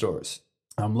grocery stores?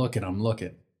 I'm looking.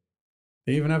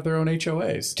 They even have their own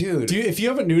HOAs. Dude. If you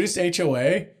have a nudist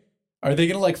HOA, are they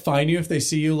going to like fine you if they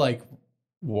see you like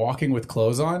walking with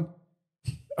clothes on?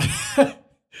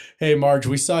 Hey, Marge,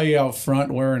 we saw you out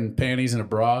front wearing panties and a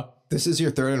bra. This is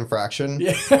your third infraction?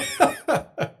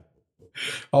 Yeah.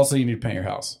 Also, you need to paint your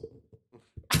house.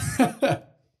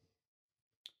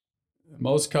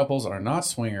 Most couples are not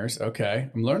swingers. Okay,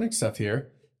 I'm learning stuff here.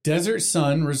 Desert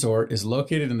Sun Resort is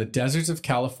located in the deserts of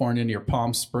California near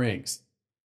Palm Springs.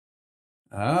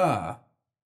 Ah.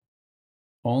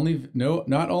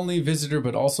 Not only visitor,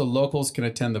 but also locals can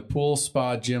attend the pool,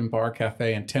 spa, gym, bar,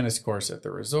 cafe, and tennis course at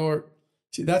the resort.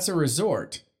 See, that's a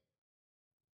resort.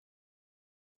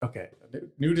 Okay,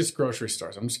 nudist grocery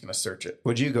stores. I'm just going to search it.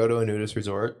 Would you go to a nudist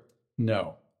resort?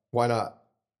 No, Why not?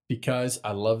 because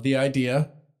I love the idea,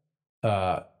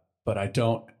 but I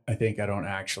think I don't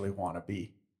actually want to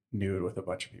be nude with a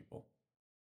bunch of people.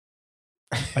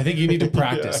 I think you need to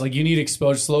practice. Yeah. Like you need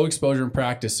slow exposure and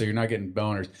practice, so you're not getting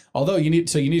boners. Although you need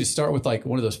to start with like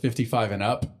one of those 55 and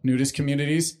up nudist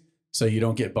communities, so you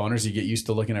don't get boners. You get used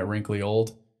to looking at wrinkly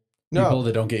old people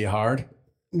that don't get you hard.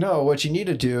 No, what you need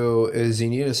to do is you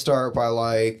need to start by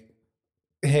like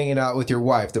hanging out with your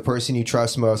wife, the person you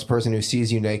trust most, the person who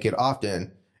sees you naked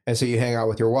often. And so you hang out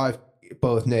with your wife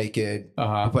both naked,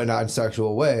 but not in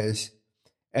sexual ways.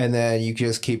 And then you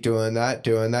just keep doing that.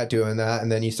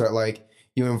 And then you start like,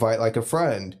 you invite like a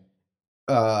friend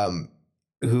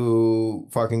who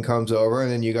fucking comes over,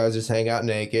 and then you guys just hang out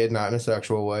naked, not in a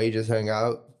sexual way. You just hang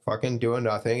out fucking doing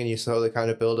nothing. And you slowly kind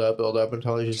of build up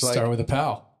until you're just like, start with a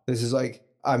pal. this is like,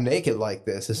 I'm naked like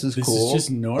this. This is This cool. is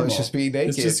just normal. Let's just be naked.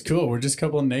 It's just cool. We're just a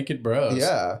couple of naked bros.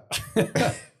 Yeah.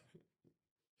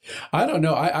 I don't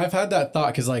know. I've had that thought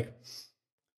because like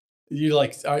you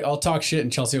like I'll talk shit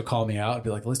and Chelsea will call me out and be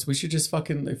like, "Listen, we should just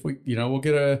fucking if we we'll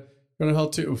get a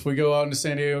hotel if we go out into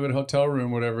San Diego, get a hotel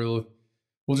room, whatever.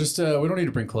 We'll just we don't need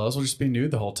to bring clothes. We'll just be nude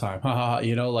the whole time, ha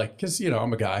ha. Like because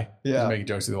I'm a guy. Yeah. Just making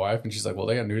jokes with the wife, and she's like, "Well,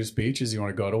 they got nudist beaches. You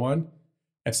want to go to one?"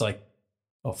 It's like,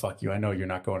 oh fuck you! I know you're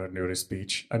not going to a nudist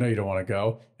beach. I know you don't want to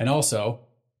go. And also,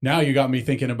 now you got me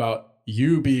thinking about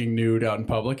you being nude out in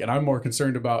public, and I'm more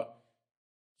concerned about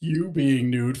you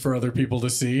being nude for other people to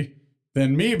see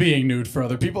than me being nude for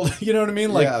other people. You know what I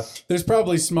mean? Like, Yeah. There's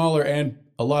probably smaller and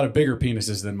a lot of bigger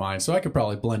penises than mine, so I could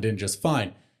probably blend in just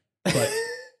fine. But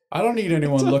I don't need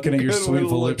anyone looking at your good way sweet to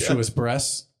look voluptuous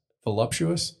breasts.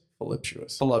 Voluptuous.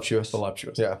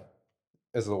 Yeah.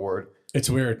 Is the word.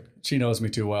 It's weird. She knows me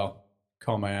too well.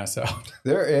 Call my ass out.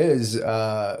 There is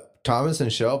Thomas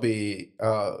and Shelby.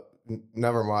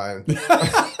 Never mind.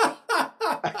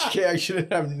 I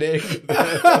shouldn't have named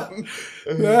them.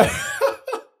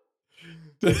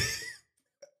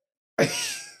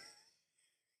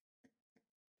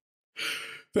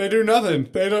 They do nothing.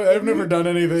 I've never done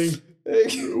anything.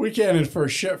 We can't infer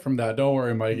shit from that. Don't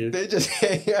worry, Mikey. They just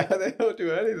hang out. They don't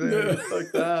do anything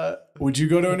like that. Would you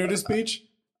go to a nudist beach?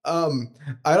 I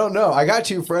don't know. I got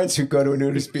two friends who go to a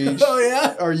nudist beach. Oh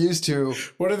yeah. Or used to.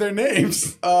 What are their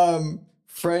names?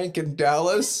 Frank and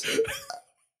Dallas.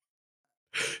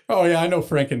 Oh yeah, I know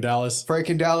Frank and Dallas. Frank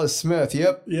and Dallas Smith.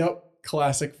 Yep.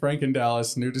 Classic Frank and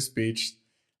Dallas nudist beach.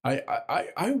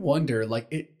 I wonder,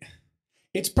 like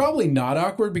it's probably not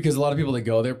awkward because a lot of people that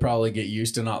go there probably get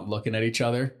used to not looking at each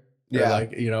other. Yeah.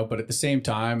 Like, but at the same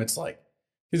time, it's like,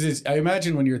 because I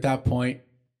imagine when you're at that point,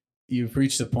 you've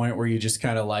reached the point where you just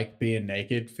kind of like being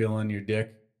naked, feeling your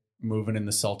dick moving in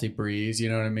the salty breeze. You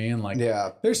know what I mean? Like, Yeah.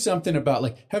 there's something about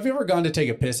like, have you ever gone to take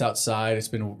a piss outside? It's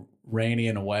been rainy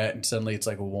and wet and suddenly it's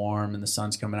like warm and the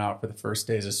sun's coming out for the first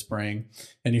days of spring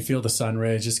and you feel the sun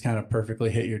rays just kind of perfectly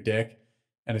hit your dick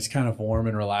and it's kind of warm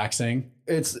and relaxing.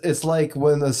 It's like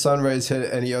when the sun rays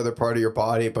hit any other part of your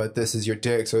body, but this is your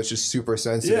dick, so it's just super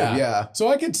sensitive. Yeah. So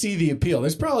I could see the appeal.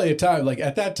 There's probably a time, like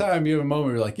at that time, you have a moment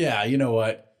where you're like, yeah, you know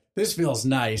what? This feels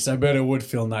nice. I bet it would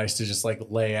feel nice to just like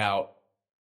lay out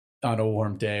on a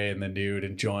warm day in the nude,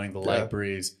 enjoying the light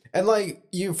breeze. And like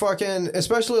you fucking,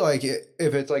 especially like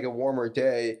if it's like a warmer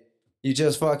day, you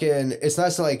just fucking, it's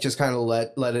nice to like just kind of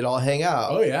let it all hang out.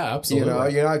 Oh yeah,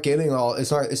 absolutely. You're not getting all,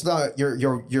 it's not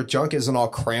your junk isn't all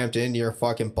cramped into your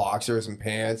fucking boxers and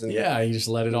pants and yeah, you just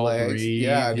let it all legs. breathe.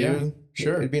 Yeah, dude.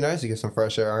 Sure. It'd be nice to get some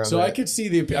fresh air around So that. I could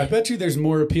see I bet you there's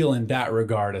more appeal in that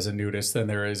regard as a nudist than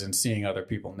there is in seeing other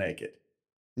people naked.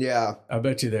 Yeah. I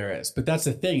bet you there is. But that's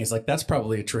the thing, is like that's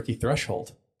probably a tricky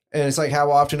threshold. And it's like,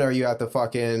 how often are you at the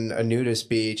fucking a nudist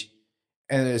beach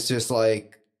and it's just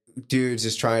like dudes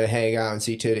just trying to hang out and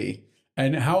see titty?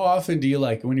 And how often do you,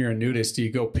 like, when you're a nudist, do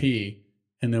you go pee,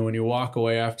 and then when you walk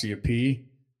away after you pee,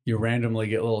 you randomly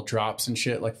get little drops and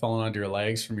shit like falling onto your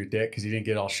legs from your dick because you didn't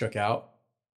get all shook out?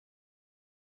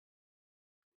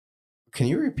 Can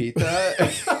you repeat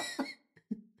that?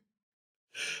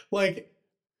 Like,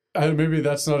 maybe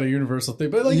that's not a universal thing,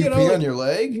 but like, you you know, pee like, on your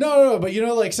leg? no, but you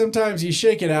know, like sometimes you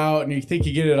shake it out and you think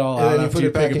you get it all And out then you after put you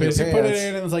it back pick a in your piss. You put it pants.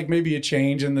 in and it's like maybe a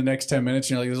change in the next 10 minutes.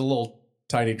 And you're like, there's a little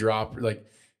tiny drop, like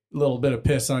a little bit of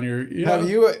piss on your. You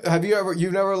know? Have you ever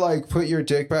you've never like put your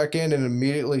dick back in and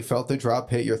immediately felt the drop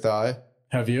hit your thigh?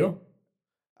 Have you?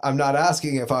 I'm not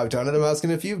asking if I've done it. I'm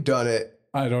asking if you've done it.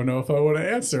 I don't know if I want to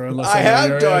answer unless I I know have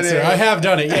your done answer. it. I have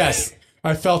done it. Yes.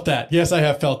 I felt that. Yes, I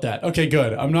have felt that. Okay,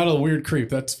 good. I'm not a weird creep.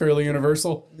 That's fairly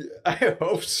universal. I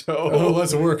hope so. Oh,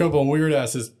 let's we're a couple of weird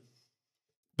asses.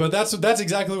 But that's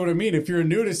exactly what I mean. If you're a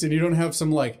nudist and you don't have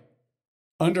some like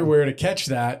underwear to catch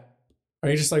that, are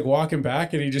you just like walking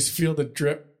back and you just feel the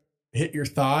drip hit your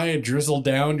thigh and drizzle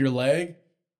down your leg?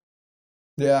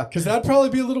 Yeah. Because that'd probably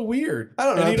be a little weird. I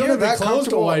don't know. And you don't have any clothes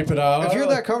to wipe it out. If you're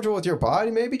that comfortable with your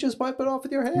body, maybe just wipe it off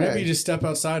with your hand. Maybe you just step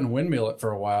outside and windmill it for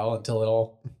a while until it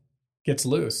all gets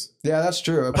loose. Yeah, that's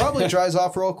true. It probably dries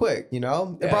off real quick, you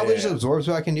know? It probably just absorbs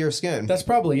back into your skin. That's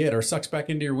probably it, or sucks back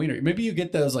into your wiener. Maybe you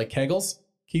get those like Kegels,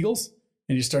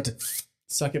 and you start to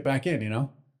suck it back in, you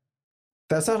know?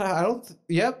 That's not how,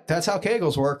 yep, that's how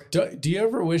Kegels work. Do you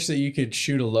ever wish that you could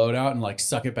shoot a load out and like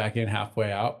suck it back in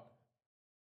halfway out?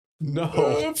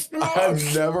 No,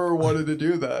 I've never wanted to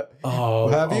do that. Oh,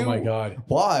 have you? Oh my God.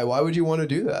 Why? Why would you want to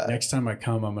do that? Next time I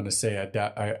come, I'm going to say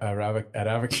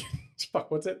fuck,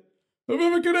 what's it?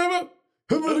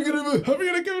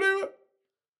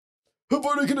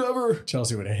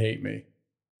 Chelsea would hate me.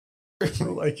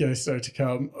 Like I start to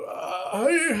come.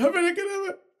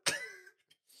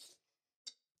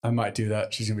 I might do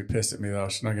that. She's gonna be pissed at me though.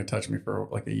 She's not gonna touch me for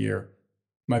like a year.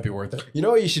 Might be worth it. You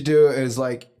know what you should do is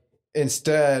like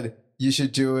instead you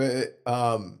should do it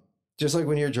just like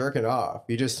when you're jerking off.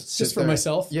 You just sit Just for there.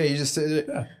 myself? Yeah, you just sit there.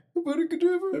 Yeah.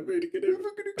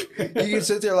 You can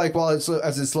sit there like while it's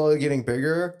as it's slowly getting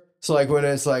bigger. So like when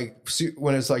it's like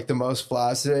the most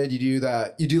flaccid, you do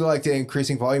that. You do like the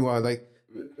increasing volume one, like.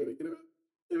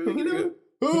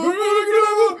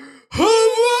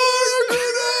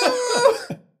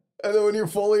 And then when you're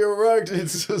fully erect,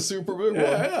 it's a super big one.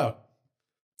 Yeah.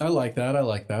 I like that.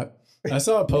 I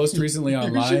saw a post recently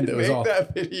online that was all.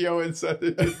 That video and send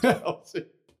it to Chelsea.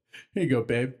 Here you go,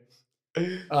 babe.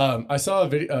 I saw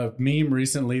a meme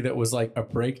recently that was like a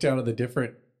breakdown of the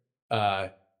different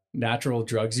natural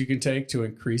drugs you can take to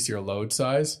increase your load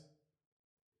size.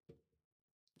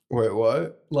 Wait,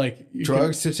 what? Like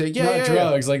drugs to take? Not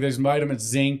drugs. Like there's vitamins,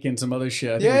 zinc, and some other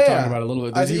shit. I think we're talking about it a little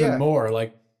bit. There's even more.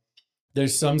 Like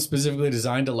there's some specifically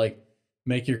designed to like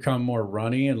make your cum more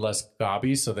runny and less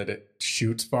gobby so that it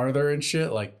shoots farther and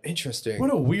shit. Like interesting.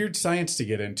 What a weird science to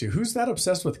get into. Who's that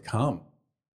obsessed with cum?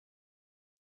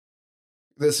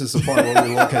 This is the part where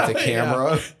we look at the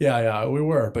camera. Yeah, we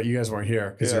were, but you guys weren't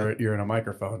here because you're in a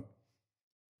microphone.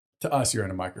 To us, you're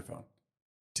in a microphone.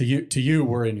 To you,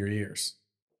 we're in your ears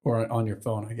or on your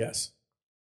phone, I guess,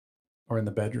 or in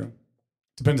the bedroom.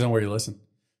 Depends on where you listen.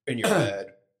 In your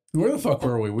bed. Where the fuck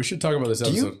were we? We should talk about this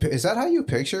episode. Is that how you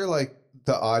picture like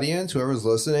the audience, whoever's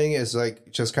listening, is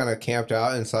like just kind of camped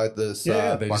out inside this?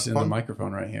 Yeah, they're just in the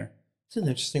microphone right here. It's an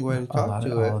interesting way to talk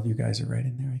to it. All of you guys are right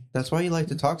in there. That's why you like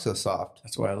to talk so soft.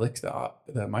 That's why I lick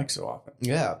the mic so often.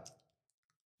 Yeah.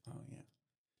 Oh yeah.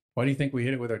 Why do you think we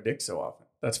hit it with our dick so often?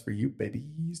 That's for you,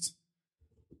 babies.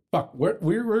 Fuck,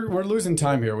 we're losing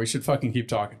time here. We should fucking keep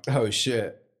talking. Oh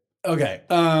shit. Okay.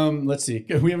 Let's see.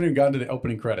 We haven't even gotten to the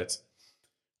opening credits.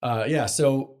 Yeah.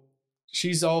 So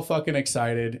she's all fucking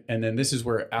excited, and then this is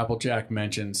where Applejack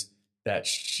mentions that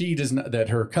that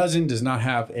her cousin does not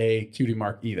have a cutie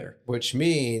mark either. Which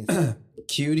means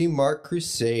cutie mark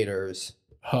crusaders.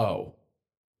 Ho.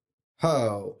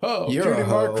 You're cutie a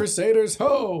mark hoe. crusaders,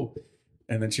 ho.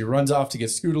 And then she runs off to get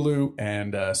Scootaloo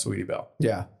and Sweetie Belle.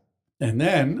 Yeah. And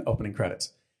then opening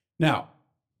credits. Now,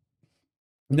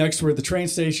 next we're at the train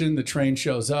station. The train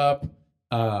shows up.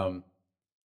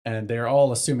 And they're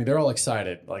all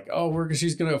excited. Like, oh, of course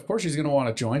she's going to want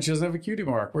to join. She doesn't have a cutie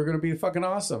mark. We're going to be fucking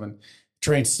awesome. And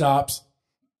train stops.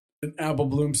 And Apple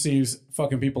Bloom sees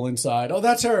fucking people inside. Oh,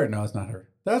 that's her. No, it's not her.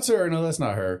 That's her. No, that's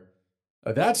not her.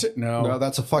 That's it. No,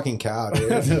 that's a fucking cow, dude.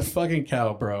 That's a fucking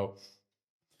cow, bro.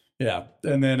 Yeah.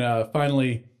 And then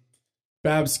finally,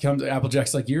 Babs comes.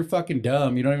 Applejack's like, you're fucking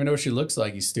dumb. You don't even know what she looks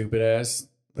like, you stupid ass.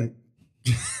 Like,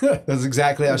 that's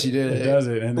exactly how she did it. Does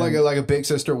it? And then, like a big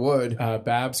sister would.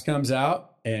 Babs comes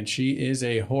out, and she is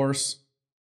a horse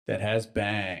that has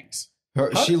bangs.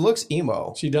 She looks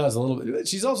emo. She does a little bit.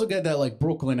 She's also got that like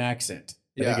Brooklyn accent.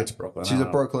 I think it's Brooklyn. She's a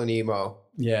Brooklyn emo.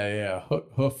 Yeah.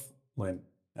 Hooflin.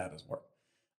 That doesn't work.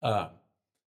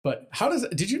 But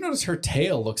did you notice her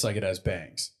tail looks like it has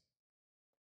bangs?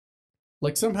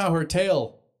 Like somehow her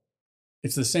tail,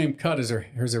 it's the same cut as her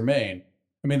mane.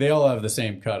 I mean, they all have the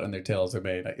same cut on their tails. They're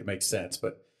made. It makes sense.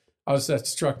 But that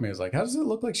struck me. I was like, how does it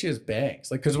look like she has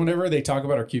bangs? Like, because whenever they talk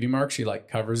about her cutie mark, she like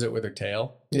covers it with her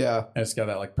tail. Yeah. And it's got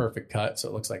that like perfect cut. So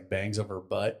it looks like bangs over her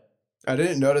butt. I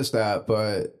didn't notice that,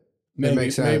 but it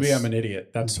makes sense. Maybe I'm an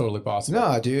idiot. That's totally possible.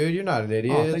 No, dude, you're not an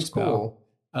idiot. Oh, thanks, it's cool.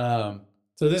 pal.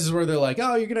 So this is where they're like,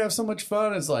 oh, you're going to have so much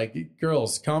fun. It's like,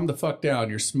 girls, calm the fuck down.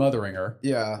 You're smothering her.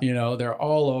 Yeah. You know, they're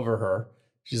all over her.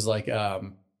 She's like,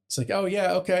 it's like, oh,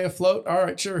 yeah, okay, afloat. All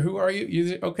right, sure. Who are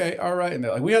you? Okay, all right. And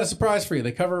they're like, we got a surprise for you.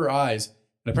 They cover her eyes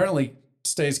and apparently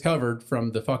stays covered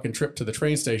from the fucking trip to the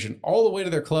train station all the way to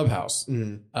their clubhouse.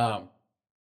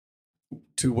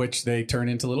 To which they turn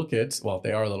into little kids. Well,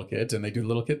 they are little kids and they do the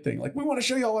little kid thing. Like, we want to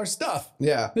show you all our stuff.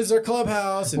 Yeah. This is our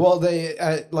clubhouse. And Well, they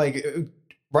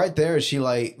right there.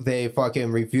 They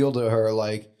fucking revealed to her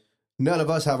like, none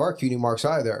of us have our cutie marks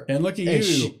either. and look at And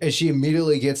you. she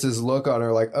immediately gets this look on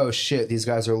her like, oh shit, these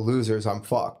guys are losers. I'm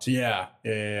fucked. Yeah.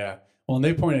 Well, and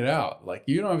they pointed out, like,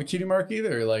 you don't have a cutie mark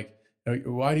either. Like,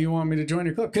 why do you want me to join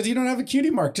your club? Because you don't have a cutie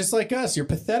mark, just like us. You're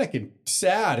pathetic and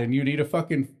sad, and you need a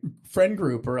fucking friend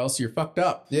group, or else you're fucked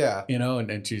up. Yeah. You know,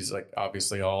 and she's like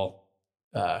obviously all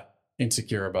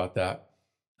insecure about that.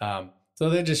 So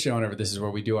they're just showing her this is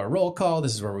where we do our roll call.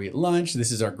 This is where we eat lunch.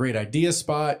 This is our great idea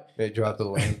spot. They drop the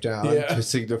lamp down Yeah. to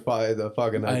signify the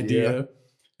fucking idea.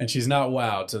 And she's not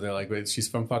wowed. So they're like, wait, she's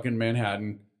from fucking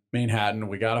Manhattan.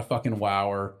 We got to fucking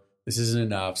wow her. This isn't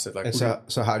enough. So like, And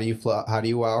so how do you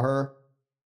wow her?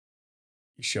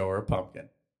 you show her a pumpkin.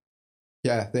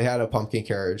 Yeah, they had a pumpkin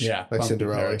carriage. Yeah. like pumpkin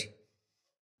Cinderella. carriage.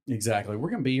 Exactly. We're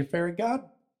going to be your fairy god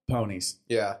ponies,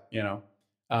 Yeah. you know?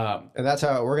 And that's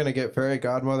how we're gonna get fairy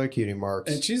godmother cutie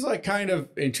marks. And she's like kind of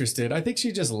interested. I think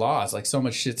she just lost. Like so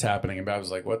much shit's happening. And Babs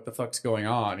was like, what the fuck's going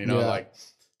on? You know, Yeah. like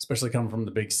especially coming from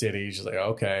the big city. She's like,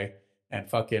 okay. And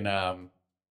fucking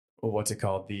what's it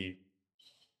called? The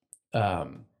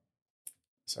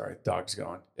sorry, dog's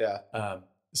going. Yeah.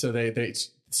 So they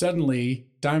suddenly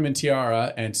Diamond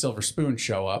Tiara and Silver Spoon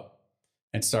show up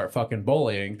and start fucking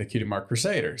bullying the Cutie Mark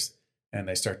Crusaders. And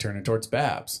they start turning towards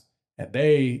Babs. And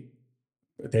they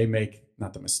make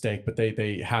not the mistake, but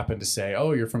they happen to say,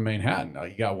 oh, you're from Manhattan. Oh,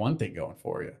 you got one thing going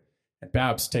for you. And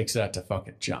Babs takes that to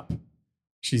fucking jump.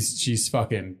 She's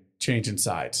fucking changing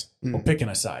sides. Well, picking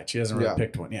a side. She hasn't really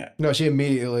picked one yet. No, she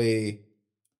immediately.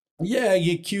 Yeah,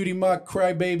 you cutie mark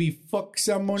crybaby, fuck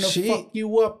someone to fuck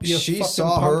you up. You She fucking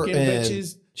saw her pumpkin in.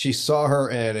 bitches. She saw her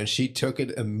in, and she took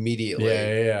it immediately.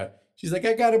 Yeah. She's like,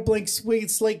 I got a blank sweet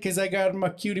slate because I got my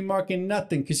cutie mark in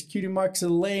nothing because cutie marks are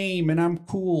lame and I'm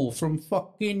cool from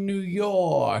fucking New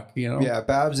York, you know? Yeah,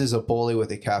 Babs is a bully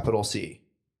with a capital C.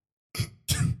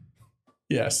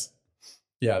 Yes.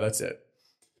 Yeah, that's it.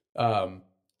 So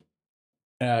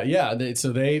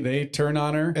they turn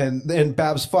on her. And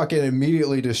Babs fucking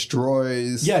immediately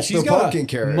destroys She's the got pumpkin a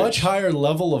carriage. much higher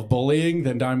level of bullying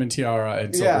than Diamond Tiara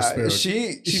and Silver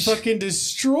Spoon. She fucking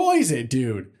destroys it,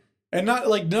 dude. And not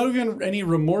even any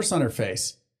remorse on her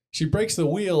face. She breaks the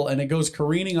wheel and it goes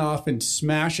careening off and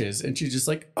smashes. And she's just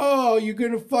like, oh, you're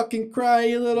going to fucking cry,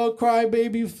 you little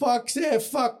crybaby fucks.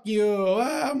 Fuck you.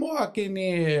 I'm walking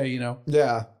here, you know.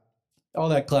 Yeah. All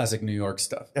that classic New York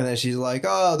stuff. And then she's like,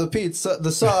 oh, the pizza,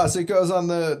 the sauce, it goes on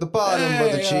the bottom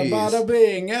of the cheese. Bada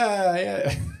bing.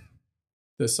 Yeah.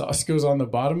 The sauce goes on the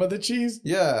bottom of the cheese?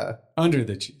 Yeah. Under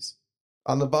the cheese.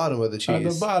 On the bottom of the cheese. On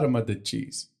the bottom of the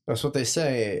cheese. That's what they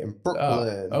say in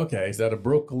Brooklyn. Okay. Is that a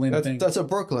Brooklyn thing? That's a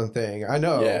Brooklyn thing. I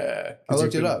know. Yeah. I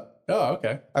looked it up. Oh,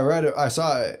 okay. I read it. I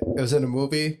saw it. It was in a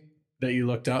movie. That you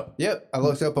looked up? Yep. I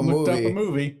looked up a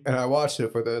movie. And I watched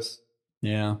it for this.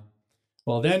 Yeah.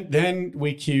 Well, then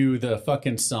we cue the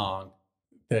fucking song.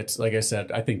 That's, like I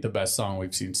said, I think the best song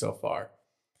we've seen so far.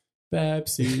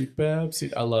 Babsy.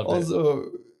 I loved it.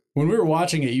 Also, when we were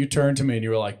watching it, you turned to me and you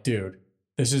were like, dude,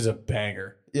 this is a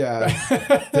banger. yeah,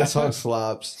 that song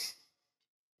slaps.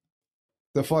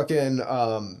 The fucking,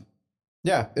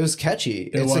 yeah, it was catchy.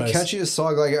 It's the catchiest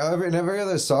song. Like, every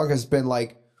other song has been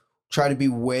like, try to be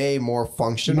way more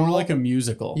functional. More like a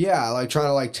musical. Yeah, like trying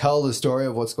to like tell the story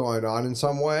of what's going on in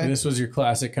some way. And this was your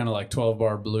classic kind of like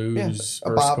 12-bar blues,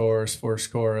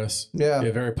 first chorus. Yeah.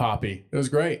 Very poppy. It was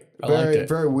great. I liked it.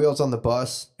 Very wheels on the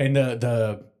bus. And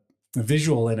the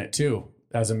visual in it too,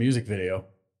 as a music video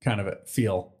kind of a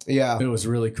feel. Yeah. It was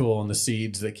really cool. And the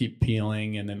seeds that keep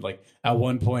peeling. And then like at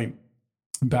one point,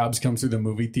 Babs comes through the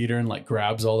movie theater and like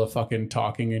grabs all the fucking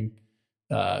talking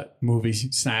and movie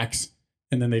snacks.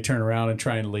 And then they turn around and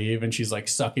try and leave. And she's like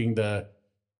sucking the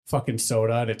fucking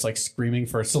soda and it's like screaming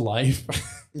for its life.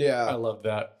 Yeah. I love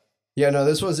that. Yeah, no,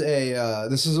 this was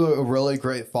a really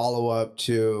great follow-up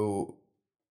to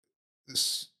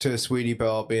Sweetie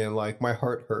Belle being like, my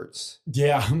heart hurts.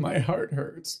 Yeah, my heart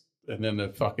hurts. And then the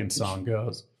fucking song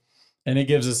goes. And it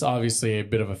gives us obviously a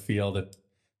bit of a feel that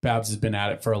Babs has been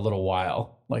at it for a little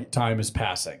while. Like time is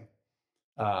passing.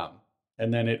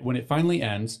 And then when it finally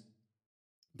ends,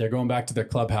 they're going back to their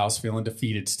clubhouse feeling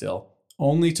defeated still,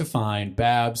 only to find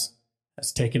Babs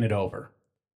has taken it over.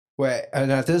 Wait,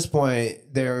 and at this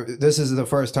point, this is the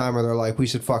first time where they're like, we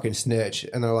should fucking snitch.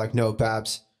 And they're like, no,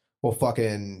 Babs will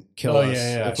fucking kill us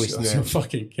if we she'll snitch.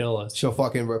 fucking kill us. She'll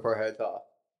fucking rip our heads off.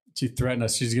 She threatened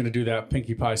us. She's going to do that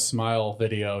Pinkie Pie smile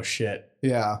video shit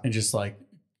Yeah. and just like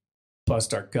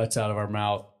bust our guts out of our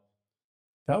mouth.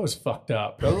 That was fucked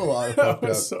up. That was a lot of That fucked up.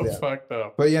 was so Yeah. fucked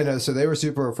up. But yeah, no, so they were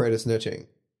super afraid of snitching.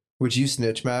 Would you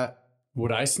snitch, Matt?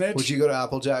 Would I snitch? Would you go to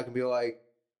Applejack and be like,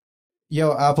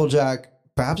 yo, Applejack,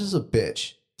 Babs is a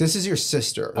bitch. This is your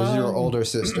sister. This is your older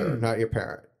sister, not your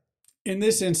parent. In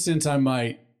this instance, I don't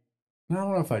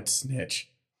know if I'd snitch.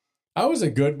 I was a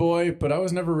good boy, but I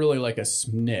was never really like a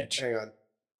snitch. Hang on.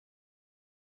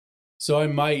 So I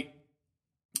might,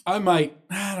 I don't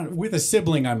know, with a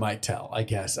sibling, I might tell, I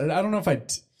guess. I don't know if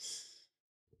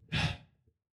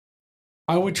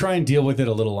I would try and deal with it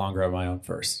a little longer on my own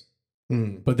first.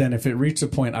 But then if it reached a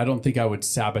point, I don't think I would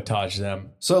sabotage them.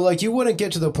 So, like, you wouldn't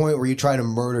get to the point where you try to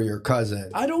murder your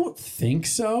cousin. I don't think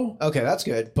so, Okay, that's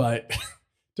good. but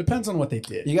depends on what they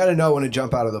did. You got to know when to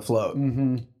jump out of the float.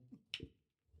 Mm-hmm.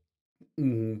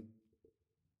 Mm-hmm.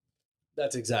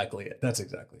 That's exactly it.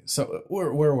 So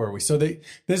where were we? So this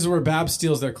is where Babs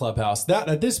steals their clubhouse. That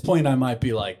at this point, I might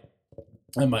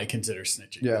consider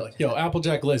snitching. Yeah. Like, yo,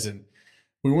 Applejack, listen,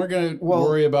 we weren't gonna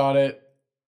worry about it,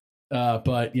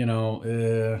 but you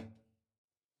know,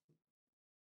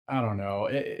 I don't know.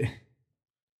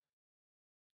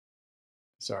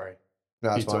 Sorry, No,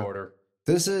 that's pizza fine. order.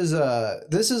 This is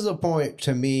a point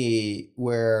to me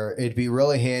where it'd be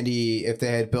really handy if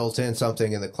they had built in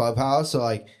something in the clubhouse. So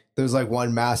like there's like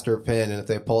one master pin, and if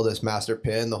they pull this master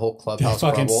pin, the whole clubhouse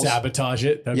Fucking crumbles. sabotage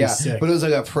it. That'd Yeah, be sick. but it was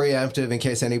like a preemptive in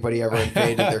case anybody ever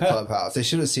invaded their clubhouse. They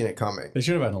should have seen it coming. They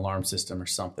should have had an alarm system or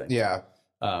something. Yeah.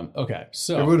 Okay. It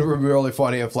So would have been really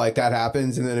funny if like that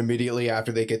happens, and then immediately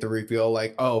after they get the reveal,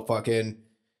 like, oh, fucking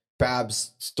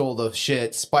Babs stole the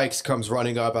shit. Spikes comes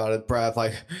running up out of breath,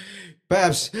 like,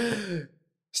 Babs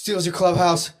steals your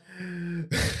clubhouse.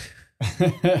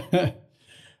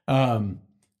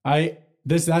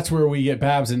 That's where we get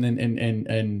Babs, and then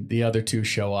and the other two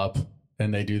show up,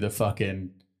 and they do the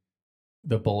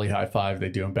bully high five they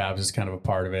do, and Babs is kind of a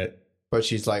part of it, But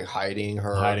she's like hiding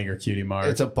her cutie mark.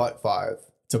 It's a butt five.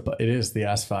 It is the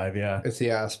ass five, yeah. It's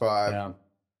the ass five. Yeah.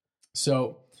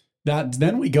 So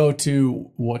then we go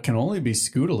to what can only be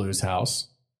Scootaloo's house.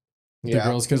 The Yeah.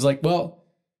 girls, because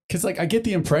I get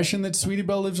the impression that Sweetie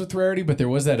Belle lives with Rarity, but there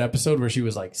was that episode where she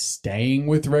was like staying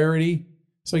with Rarity.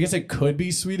 So I guess it could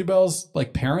be Sweetie Belle's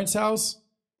like parents' house,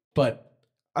 but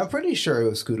I'm pretty sure it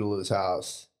was Scootaloo's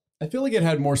house. I feel like it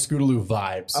had more Scootaloo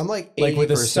vibes. I'm like 80% like with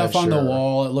the stuff on the sure.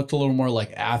 wall, it looked a little more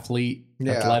like athlete,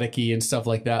 Yeah. athletic-y and stuff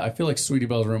like that. I feel like Sweetie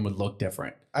Belle's room would look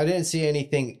different. I didn't see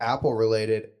anything Apple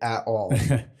related at all.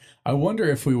 I wonder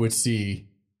if we would see,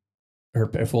 or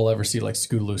if we'll ever see like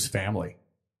Scootaloo's family.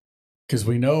 Because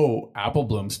we know Apple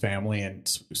Bloom's family and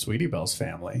Sweetie Belle's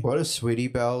family. What is Sweetie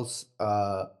Belle's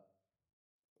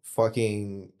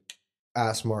fucking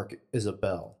ass mark is a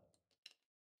bell?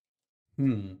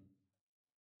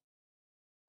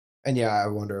 And yeah, I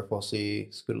wonder if we'll see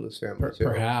Scootaloo's family too.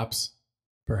 Perhaps.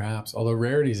 Although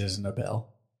Rarity's isn't a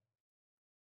bell.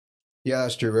 Yeah,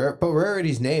 that's true. But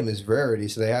Rarity's name is Rarity,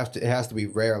 so it has to be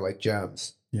rare like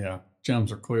gems. Yeah,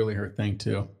 gems are clearly her thing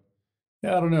too.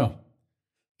 Yeah, I don't know.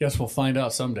 Guess we'll find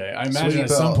out someday. I imagine Sweetie at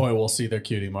some Belle. point we'll see their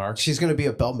cutie marks. She's gonna be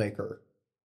a bell maker.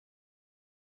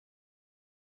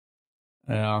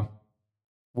 Yeah.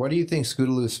 What do you think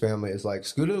Scootaloo's family is like?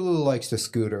 Scootaloo likes to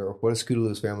scooter. What does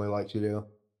Scootaloo's family like to do?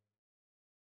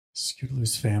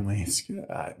 Scootaloo's family.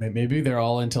 Maybe they're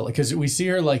all into, because we see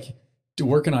her like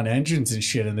working on engines and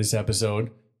shit in this episode.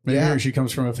 Maybe she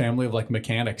comes from a family of like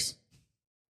mechanics.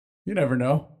 You never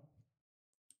know.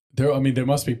 There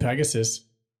must be Pegasus.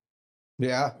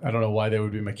 Yeah. I don't know why they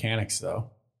would be mechanics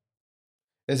though.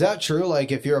 Is that true?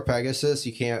 Like, if you're a Pegasus,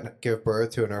 you can't give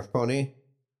birth to an Earth pony?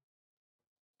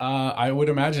 I would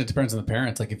imagine it depends on the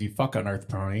parents. Like if you fuck an Earth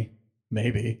pony,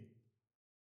 maybe.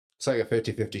 It's like a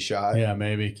 50-50 shot. Yeah,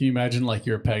 maybe. Can you imagine like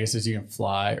you're a Pegasus, you can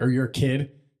fly, or you're a kid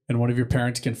and one of your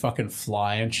parents can fucking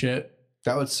fly and shit?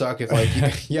 That would suck if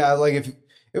like, yeah, like if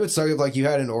it would suck if like you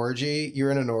had an orgy,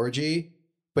 you're in an orgy,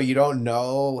 but you don't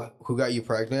know who got you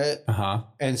pregnant. Uh-huh.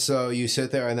 And so you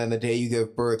sit there and then the day you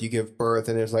give birth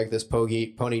and there's like this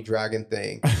pony dragon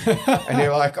thing. And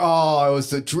you're like, oh, it was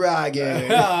the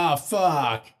dragon. Ah,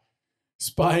 fuck.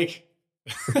 Spike.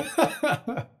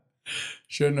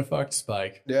 Shouldn't have fucked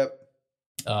Spike. Yep.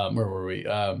 Where were we?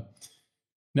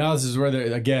 Now this is where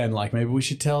they're, again, like, maybe we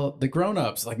should tell the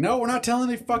grown-ups. Like, no, we're not telling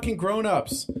the fucking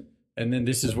grown-ups. And then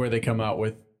this is where they come out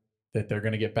with that they're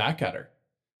going to get back at her.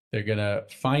 They're going to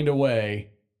find a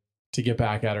way to get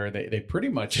back at her. They pretty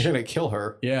much, They're gonna kill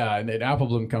her. yeah. And then Apple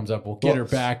Bloom comes up. We'll get her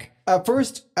back. At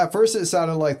first, it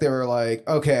sounded like they were like,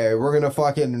 okay, we're gonna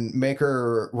fucking make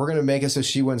her. We're gonna make it so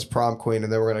she wins prom queen,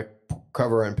 and then we're gonna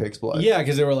cover her in pig's blood. Yeah,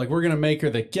 because they were like, we're gonna make her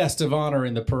the guest of honor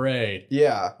in the parade.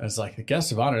 Yeah. And it's like the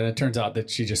guest of honor, and it turns out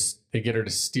that they get her to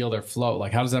steal their float.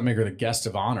 Like, how does that make her the guest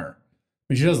of honor?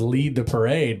 I mean, she does lead the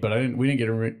parade, but we didn't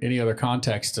get any other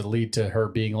context to lead to her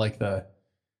being like the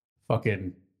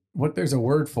fucking there's a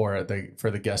word for it,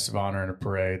 for the guest of honor in a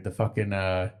parade. The fucking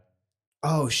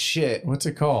Oh shit. what's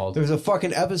it called? There's a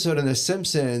fucking episode in The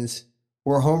Simpsons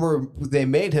where Homer, they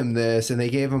made him this, and they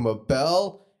gave him a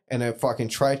bell and a fucking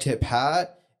tri-tip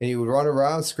hat, and he would run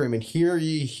around screaming, hear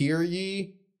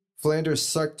ye, Flanders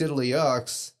suck diddly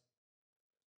yucks.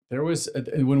 There was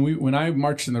when I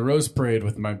marched in the Rose Parade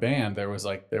with my band, there was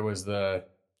the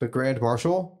The Grand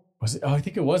Marshal? was it, oh, I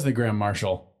think it was the Grand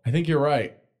Marshal. I think you're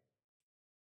right.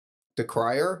 The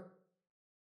Crier?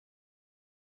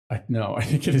 I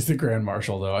think it is the Grand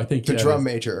Marshal though. I think The drum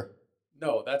major.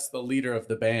 No, that's the leader of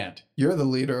the band. You're the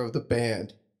leader of the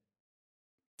band.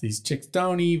 These chicks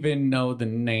don't even know the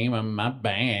name of my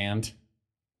band.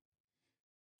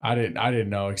 I didn't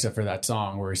know except for that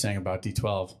song where he sang about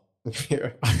D12.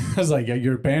 Yeah. I was like, yeah,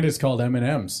 your band is called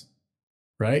M&M's,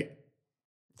 right?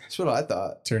 That's what I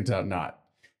thought. Turns out not.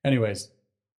 Anyways,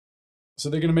 so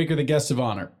they're going to make her the guest of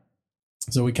honor.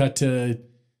 So we cut to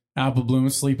Apple Bloom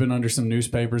sleeping under some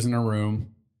newspapers in her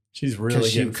room. She's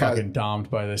really getting fucking domed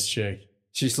by this chick.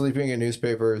 She's sleeping in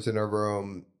newspapers in her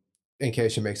room in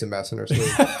case she makes a mess in her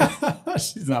sleep.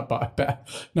 She's not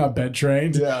bed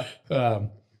trained. Yeah.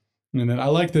 And then I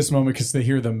like this moment because they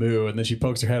hear the moo, and then she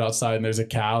pokes her head outside, and there's a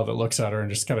cow that looks at her and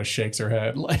just kind of shakes her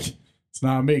head like, it's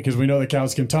not me, because we know the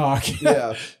cows can talk.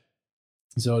 Yeah.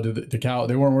 So the cow,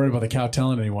 they weren't worried about the cow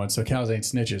telling anyone, so cows ain't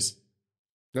snitches.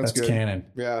 That's good. canon.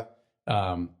 Yeah.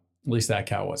 At least that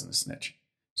cow wasn't a snitch.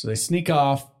 So they sneak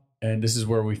off, and this is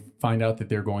where we find out that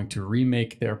they're going to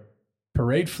remake their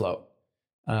parade float.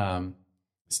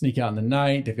 Sneak out in the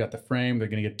night. They've got the frame. They're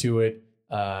going to get to it.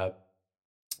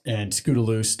 And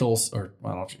Scootaloo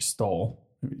stole.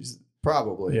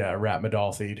 Probably. Yeah, Rat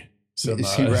Madolfied. He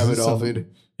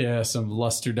Rat-Madolfied. Some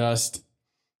luster dust,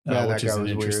 Yeah, which that is guy an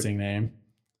was interesting name.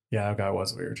 Yeah, that guy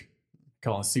was weird.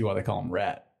 See why they call him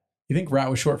Rat. You think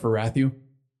Rat was short for Rathu?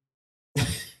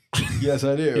 Yes,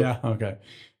 I do. Yeah, okay.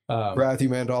 Rathu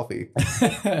Mandolfi.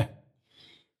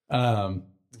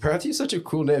 Rathu's such a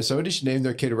cool name. Somebody should name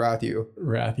their kid Rathu.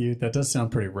 Rathu, that does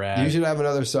sound pretty rad. You should have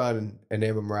another son and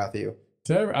name him Rathu.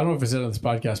 I don't know if I said it on this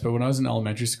podcast, but when I was in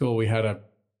elementary school, we had a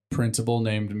principal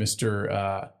named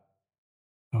Mr.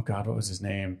 Oh God, what was his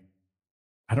name?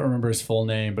 I don't remember his full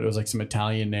name, but it was like some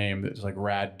Italian name that was like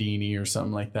Raddini or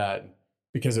something like that.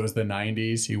 Because it was the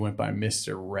 90s, he went by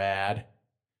Mr. Rad.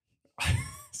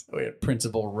 So we had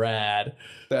Principal Rad.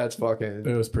 That's fucking...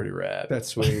 It was pretty rad. That's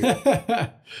sweet.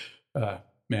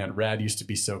 Man, Rad used to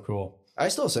be so cool. I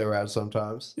still say rad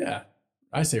sometimes. Yeah.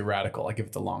 I say radical. I give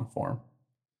it the long form.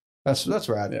 That's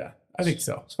rad. Yeah, I think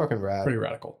so. It's fucking rad. Pretty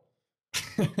radical.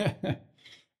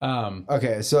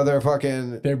 Okay, so they're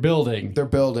building.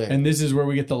 And this is where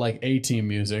we get the like A-Team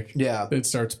music. yeah. It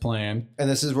starts playing. And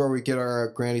this is where we get our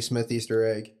Granny Smith Easter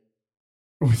egg.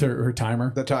 With her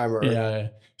timer. The timer. Yeah.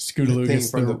 Scootaloo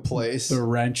gets from the place. The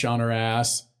wrench on her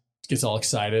ass. Gets all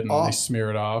excited and then they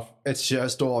smear it off. It's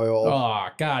just oil. Oh,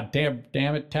 God damn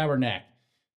it, Tabernacle.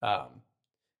 And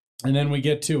then we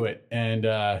get to it. And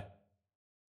what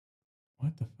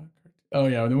the fuck? Oh,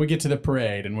 yeah. And then we get to the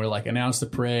parade and we're like, announce the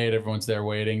parade. Everyone's there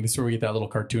waiting. This is where we get that little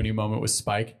cartoony moment with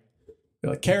Spike.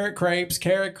 They're like, carrot crepes.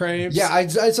 Yeah, I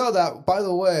saw that. By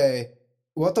the way,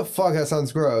 what the fuck? That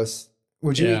sounds gross.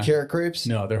 Would you eat carrot crepes?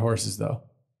 No, they're horses, though.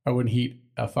 I wouldn't eat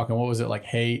a fucking, what was it, like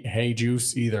hay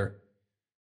juice either.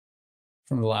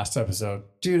 From the last episode.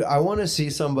 Dude, I want to see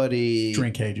somebody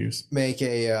drink hay juice. Make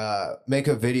a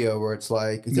video where it's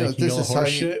like,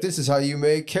 this is how you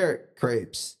make carrot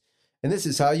crepes. And this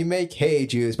is how you make hay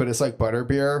juice, but it's like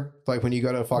butterbeer. Like when you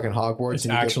go to fucking Hogwarts it's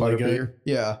and you actually get butterbeer. Good.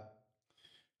 Yeah.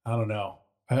 I don't know.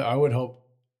 I would hope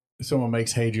someone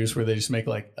makes hay juice where they just make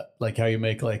like how you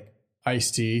make like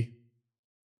iced tea,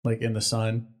 like in the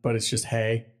sun, but it's just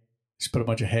hay. Just put a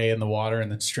bunch of hay in the water and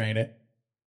then strain it.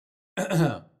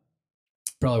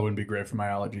 Probably wouldn't be great for my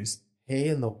allergies. Hay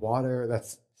in the water?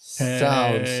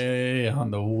 Hay on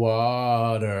the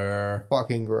water.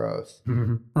 Fucking gross.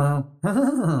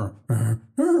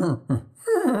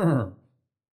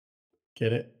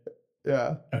 Get it?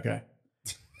 Yeah. Okay.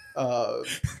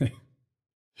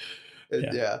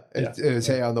 It was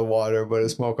hay on the water, but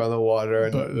it's smoke on the water,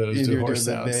 and but you're doing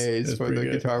the maze for the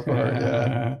guitar part.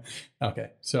 Yeah.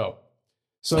 Okay, so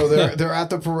So they're at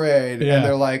the parade Yeah. and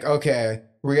they're like, okay,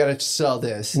 we got to sell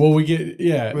this. Well, we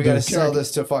got to sell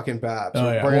this to fucking Babs.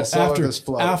 Oh, yeah. We're going to sell after, her this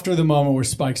float. After the moment where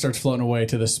Spike starts floating away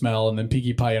to the smell, and then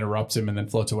Pinkie Pie interrupts him and then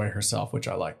floats away herself, which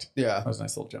I liked. Yeah. That was a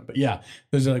nice little jump. But yeah,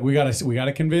 there's like we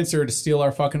gotta convince her to steal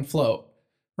our fucking float,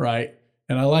 right?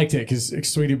 And I liked it because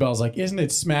Sweetie Belle's like, isn't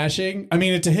it smashing? I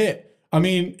mean, it's a hit. I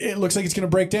mean, it looks like it's gonna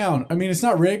break down. I mean, it's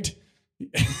not rigged.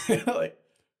 Like,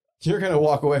 You're going to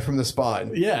walk away from the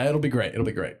spawn. yeah, it'll be great. It'll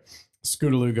be great.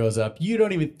 Scootaloo goes up. You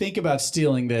don't even think about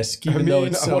stealing this, even though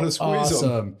it's I so wanna squeeze 'em.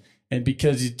 awesome. And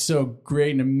because it's so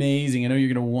great and amazing, I know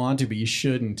you're going to want to, but you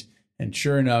shouldn't. And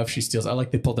sure enough, she steals. I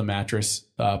like they pulled the mattress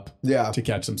up Yeah. to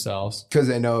catch themselves. Because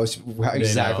they know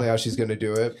exactly how she's going to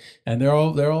do it. And they're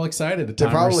all excited. The They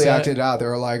timer's probably set. acted out. They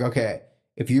were like, okay,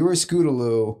 if you were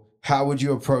Scootaloo, how would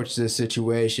you approach this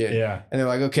situation? Yeah. And they're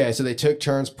like, okay, so they took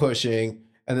turns pushing,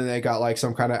 and then they got like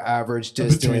some kind of average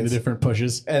distance. between the different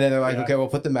pushes. And then they're like, Yeah. okay, we'll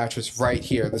put the mattress right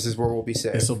here. This is where we'll be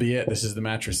safe. This will be it. This is the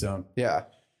mattress zone. Yeah.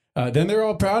 Then they're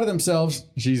all proud of themselves.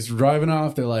 She's driving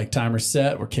off. They're like, timer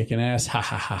set. We're kicking ass. Ha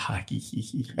ha ha ha.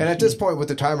 And at this point, with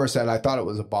the timer set, I thought it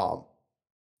was a bomb.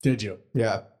 Did you?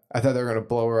 Yeah. I thought they were going to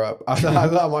blow her up. I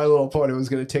thought My Little Pony was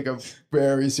going to take a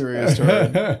very serious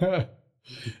turn. That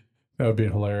would be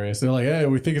hilarious. They're like, hey,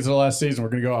 we think it's the last season. We're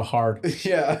going to go out hard.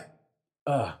 Yeah.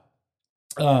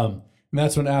 And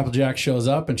that's when Applejack shows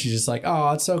up and she's just like,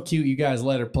 oh, it's so cute. You guys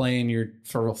let her play in your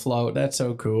fur float. That's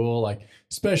so cool. Like,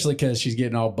 especially because she's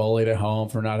getting all bullied at home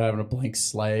for not having a blank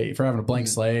slate,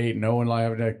 No one like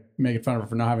having to make fun of her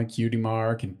for not having a cutie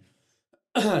mark.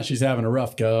 And she's having a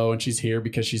rough go and she's here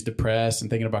because she's depressed and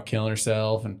thinking about killing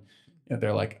herself. And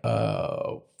they're like,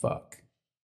 oh, fuck.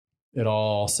 It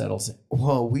all settles in.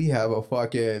 Well, we have a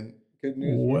fucking good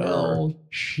news. Well,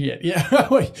 shit. Yeah.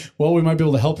 Well, we might be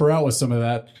able to help her out with some of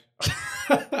that.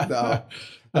 No,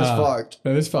 that's fucked.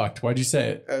 That is fucked. Why'd you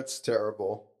say it? That's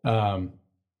terrible. And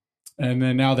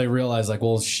then now they realize, like,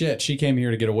 well, shit, she came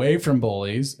here to get away from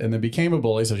bullies and then became a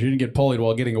bully, so she didn't get bullied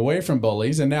while getting away from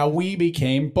bullies, and now we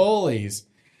became bullies.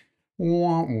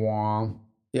 Wah, wah.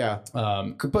 Yeah.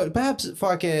 But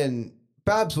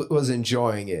Babs was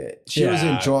enjoying it. She was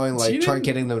Yeah. enjoying She like trying didn't-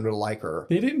 getting them to like her.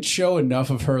 They didn't show enough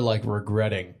of her, like,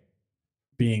 regretting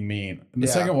being mean. In the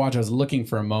Yeah. second watch, I was looking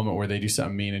for a moment where they do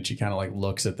something mean and she kind of, like,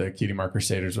 looks at the Cutie Mark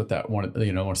Crusaders with that one,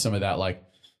 with some of that, like,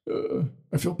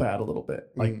 I feel bad a little bit.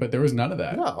 Like, but there was none of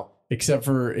that. No. Except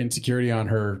for insecurity on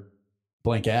her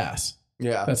blank ass.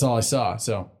 Yeah. That's all I saw.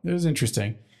 So it was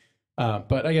interesting.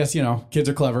 But I guess, kids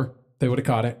are clever. They would have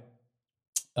caught it.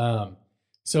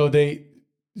 So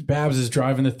Babs is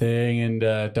driving the thing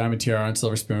and Diamond Tiara and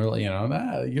Silver Spoon,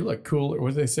 you look cooler.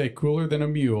 What did they say? Cooler than a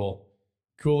mule.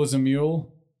 Cool as a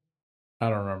mule? I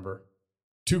don't remember.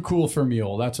 Too cool for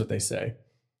mule. That's what they say.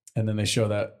 And then they show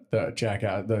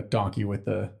the donkey with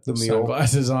the mule.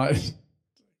 sunglasses on.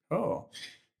 Oh,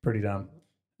 pretty dumb.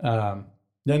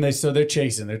 Then they're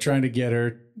chasing. They're trying to get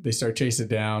her. They start chasing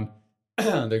down.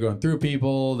 They're going through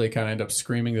people. They kind of end up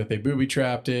screaming that they booby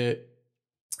trapped it.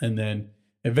 And then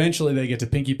eventually they get to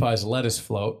Pinkie Pie's lettuce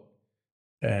float.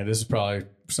 And this is probably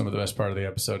some of the best part of the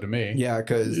episode to me. Yeah,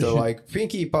 because they're like,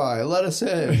 Pinkie Pie, let us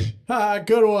in.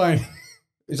 Good one.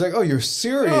 He's like, oh, you're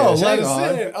serious? Oh, let Hang on.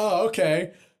 us in. Oh,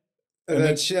 okay. And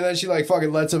then she like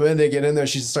fucking lets them in. They get in there.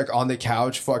 She's just like on the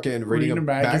couch, fucking reading a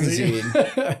magazine.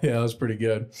 Yeah, that was pretty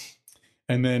good.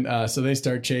 And then so they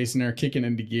start chasing her, kicking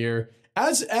into gear.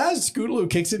 As Scootaloo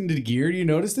kicks it into gear, do you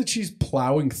notice that she's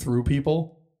plowing through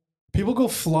people? People go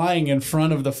flying in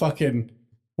front of the fucking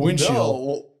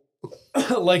windshield.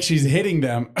 No. Like she's hitting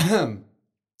them.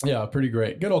 Yeah, pretty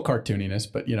great. Good old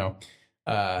cartooniness, but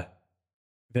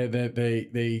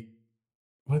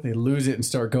they lose it and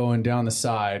start going down the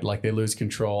side, like they lose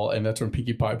control, and that's when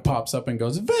Pinkie Pie pops up and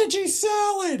goes, veggie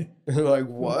salad. They're like,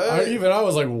 what? I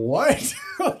was like, what?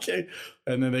 Okay.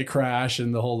 And then they crash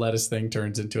and the whole lettuce thing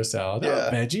turns into a salad. Yeah.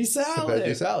 Oh, veggie salad.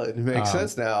 Veggie salad. It makes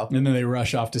sense now. And then they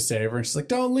rush off to save her and she's like,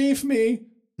 don't leave me.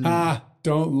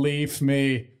 Don't leave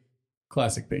me.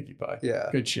 Classic Pinkie Pie. Yeah.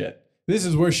 Good shit. This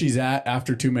is where she's at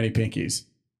after too many Pinkies.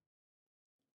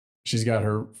 She's got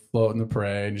her float in the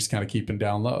parade and just kind of keeping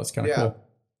down low. It's kind of cool.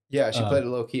 Yeah, she played it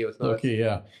low key. It was Low nuts. key,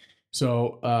 yeah.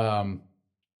 So,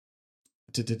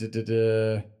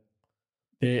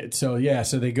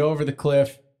 so they go over the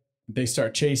cliff. They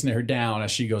start chasing her down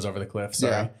as she goes over the cliff.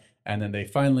 Sorry. Yeah. And then they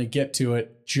finally get to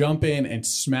it, jump in and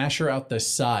smash her out the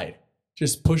side.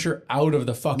 Just push her out of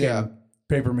the fucking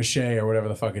paper mache or whatever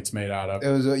the fuck it's made out of. It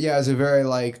was a very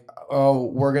like, oh,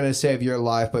 we're gonna save your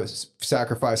life, but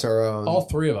sacrifice our own. All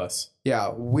three of us.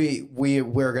 Yeah,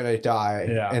 we're gonna die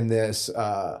Yeah. in this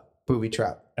booby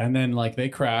trap. And then like they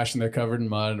crash and they're covered in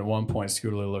mud. And at one point,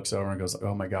 Scootaloo looks over and goes,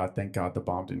 "Oh my god, thank God the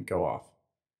bomb didn't go off.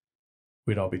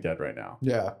 We'd all be dead right now."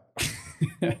 Yeah.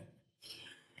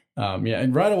 Yeah,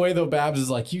 and right away though, Babs is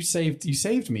like, you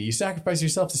saved me. You sacrificed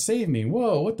yourself to save me.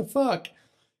 Whoa, what the fuck?"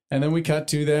 And then we cut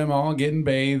to them all getting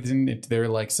bathed, and they're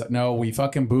like, "No, we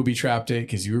fucking booby trapped it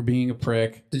because you were being a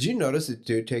prick." Did you notice the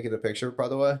dude taking the picture, by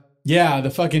the way? Yeah, the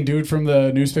fucking dude from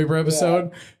the newspaper episode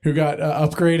who got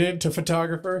upgraded to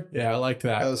photographer. Yeah, I liked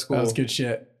that. That was cool. That was good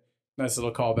shit. Nice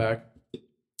little callback.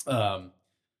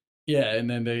 Yeah, and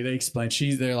then they explain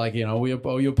they're like, we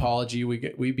owe you apology.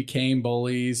 We became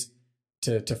bullies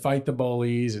to fight the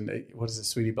bullies, and what does the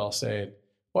Sweetie Belle say?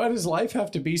 Why does life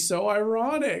have to be so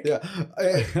ironic? Yeah,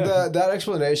 that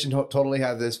explanation totally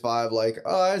had this vibe like,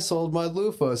 oh, I sold my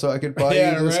loofah so I could buy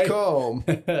you this comb.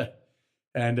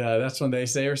 And that's when they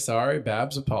say, "We're sorry."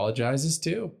 Babs apologizes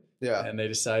too. Yeah. And they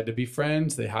decide to be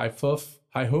friends. They high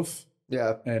hoof.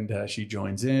 Yeah. And she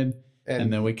joins in.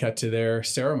 And then we cut to their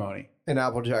ceremony. And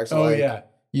Applejack's yeah.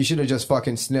 You should have just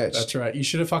fucking snitched. That's right. You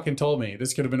should have fucking told me.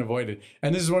 This could have been avoided.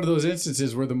 And this is one of those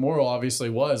instances where the moral obviously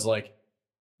was like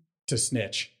to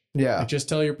snitch. Yeah. Like, just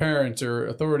tell your parents or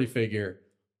authority figure,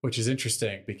 which is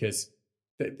interesting because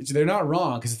they're not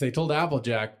wrong. Because if they told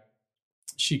Applejack,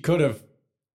 she could have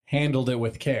handled it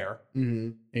with care.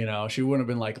 Mm-hmm. She wouldn't have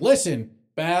been like, "Listen,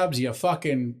 Babs, you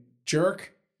fucking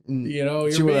jerk. You're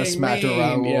she would have being smacked mean." her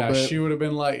around a little bit. She would have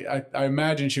been like, I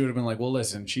imagine she would have been like, "Well,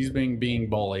 listen, she's being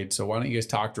bullied, so why don't you guys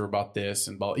talk to her about this?"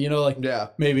 And yeah.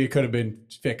 Maybe it could have been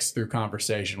fixed through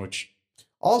conversation. Which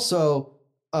also,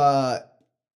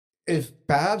 if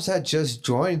Babs had just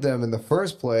joined them in the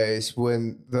first place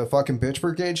when the fucking bitch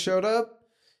brigade showed up,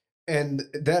 and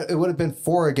that it would have been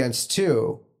 4 against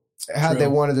 2 had they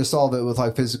wanted to solve it with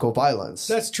like physical violence.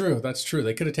 That's true.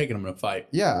 They could have taken him in a fight.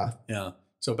 Yeah. Yeah.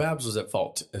 So Babs was at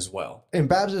fault as well. And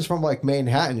Babs is from like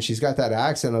Manhattan. She's got that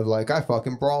accent of like, I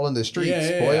fucking brawl in the streets.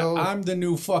 Yeah. I'm the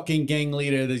new fucking gang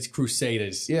leader of these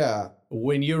Crusaders. Yeah.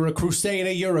 When you're a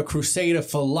Crusader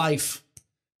for life.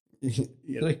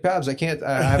 Like, Babs, I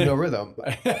have no rhythm.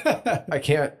 I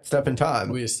can't step in time.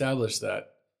 We established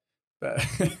that.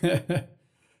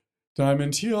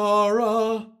 Diamond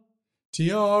tiara.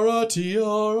 Tiara.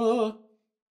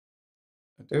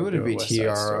 It would be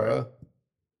Tiara.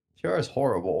 Tiara's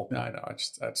horrible. No, I know.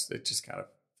 It just kind of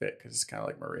fit because it's kind of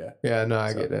like Maria. Yeah, no,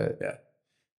 I get it.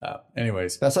 Yeah.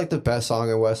 Anyways, that's like the best song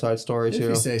in West Side Story too. If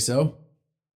you say so.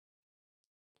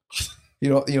 You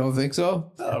don't think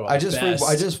so? Oh, I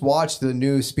just watched the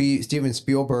new Steven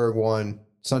Spielberg one.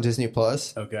 It's on Disney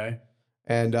Plus. Okay.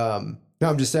 And no,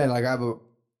 I'm just saying, like, I have a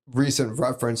recent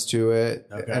reference to it,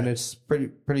 and it's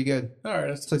pretty good. All right,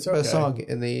 it's like the best song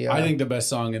in the. I think the best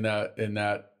song in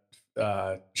that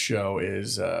show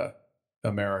is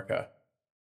America,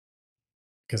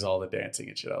 because all the dancing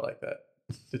and shit. I like that.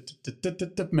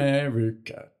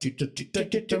 America,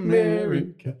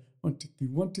 America, 1, 2, 3,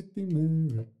 1, 2, 3,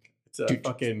 America. It's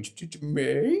fucking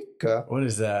America. What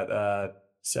is that?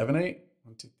 7, 8.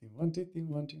 1, 2, 3, 1, 2, 3,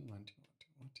 1, 2, 1, 2, 1,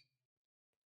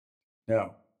 2, 1,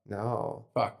 2. No.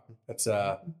 Fuck. That's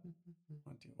 1,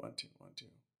 2, 1, 2, 1, 2.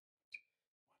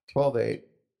 12, 8.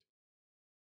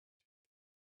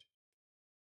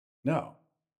 No.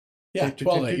 Yeah,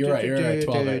 12, 8. You're right.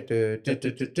 12, 8.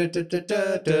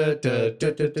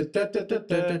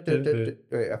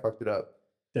 Wait, I fucked it up.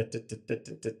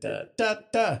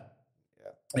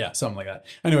 Yeah, something like that.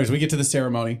 Anyways, we get to the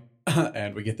ceremony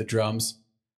and we get the drums.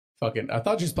 Fucking, I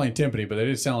thought she was playing timpani, but they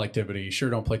didn't sound like timpani. You sure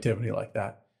don't play timpani like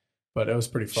that. But it was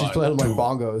pretty fun. She's playing like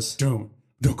bongos.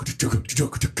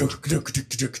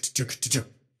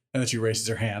 And then she raises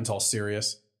her hands all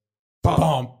serious.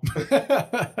 Bomb.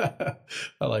 I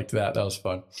liked that. That was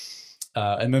fun.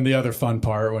 And then the other fun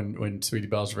part when Sweetie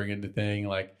Belle's ringing the thing,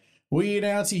 like, "We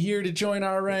announce you here to join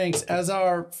our ranks as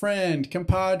our friend,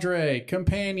 compadre,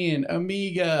 companion,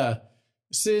 amiga,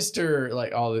 sister,"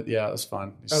 like all the, yeah, it was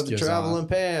fun. Oh, the traveling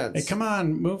pants. Hey, come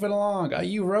on, move it along.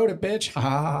 You wrote it, bitch. Ha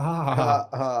ha ha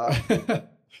ha.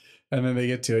 And then they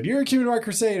get to it. "You're a Community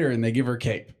Crusader," and they give her a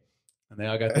cape. And they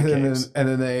all got the capes.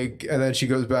 And then she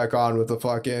goes back on with the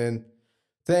fucking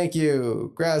 "thank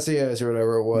you, gracias," or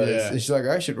whatever it was. Yeah. And she's like,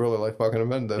 "I should really like fucking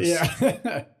amend this."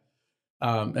 Yeah.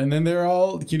 And then they're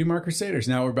all the Cutie Mark Crusaders.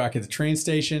 Now we're back at the train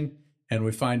station, and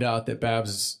we find out that Babs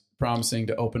is promising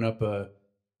to open up a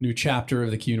new chapter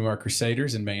of the Cutie Mark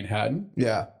Crusaders in Manhattan.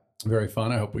 Yeah. Very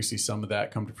fun. I hope we see some of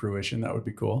that come to fruition. That would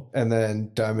be cool. And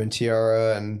then Diamond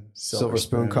Tiara and Silver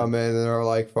Spoon come in, and they're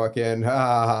like, fucking,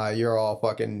 ha, you're all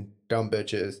fucking dumb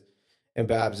bitches. And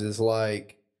Babs is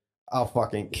like, "I'll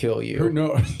fucking kill you."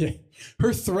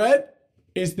 Her threat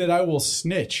is that I will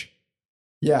snitch.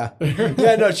 Yeah.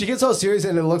 Yeah, no, she gets all serious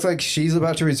and it looks like she's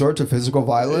about to resort to physical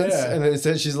violence. Yeah. And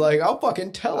instead she's like, I'll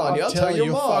fucking tell on you. I'll tell your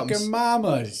moms. fucking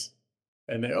mamas.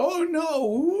 And they, oh no,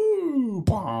 woo,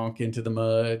 bonk into the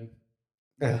mud.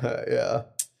 Yeah.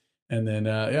 And then,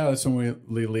 that's when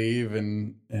we leave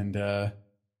and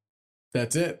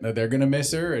that's it. They're going to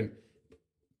miss her. And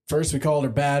first we called her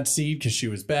bad seed because she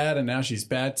was bad. And now she's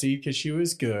bad seed because she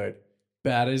was good.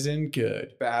 Bad as in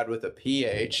good. Bad with a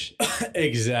PH.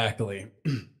 Exactly.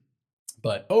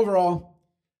 But overall,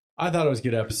 I thought it was a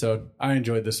good episode. I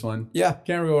enjoyed this one. Yeah.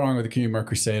 Can't really go wrong with the Cutie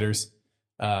Crusaders.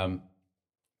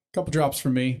 Couple drops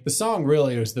from me. The song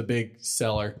really was the big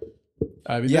seller.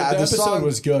 I mean, Yeah, the the episode song-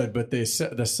 was good, but the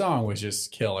song was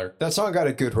just killer. That song got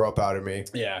a good rope out of me.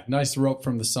 Yeah, nice rope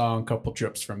from the song, couple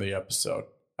drips from the episode.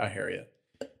 I hear you.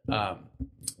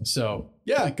 So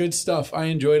yeah, good stuff. I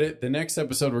enjoyed it. The next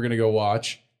episode we're gonna go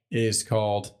watch is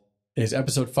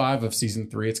episode 5 of season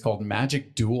 3. It's called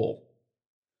Magic Duel.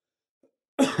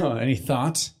 Any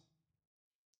thoughts?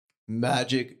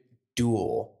 Magic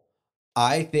Duel.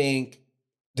 I think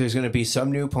there's going to be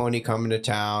some new pony coming to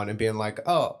town and being like,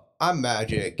 oh, I'm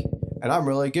magic and I'm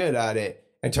really good at it.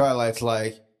 And Twilight's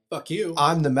like, Fuck you.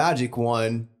 I'm the magic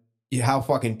one. How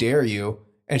fucking dare you?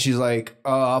 And she's like,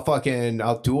 oh,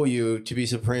 I'll duel you to be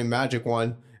supreme magic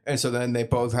one. And so then they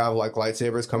both have like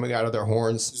lightsabers coming out of their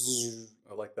horns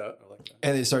I like that.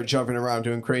 and they start jumping around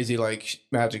doing crazy like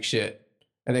magic shit.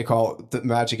 And they call the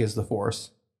magic is the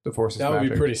force. The force is That magic.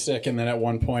 would be pretty sick. And then at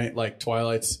one point, like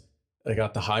they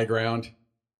got the high ground,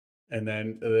 and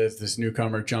then this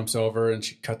newcomer jumps over and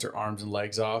she cuts her arms and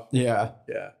legs off. Yeah.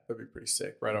 Yeah, that'd be pretty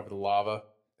sick. Right over the lava.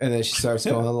 And then she starts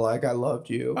going like, I loved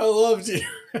you. I loved you.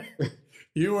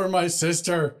 You were my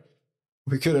sister.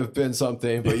 We could have been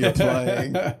something, but you're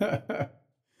playing.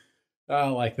 I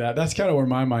like that. That's kind of where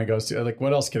my mind goes to. Like,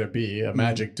 what else could it be? A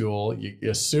magic duel. You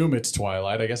assume it's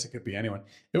Twilight. I guess it could be anyone.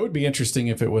 It would be interesting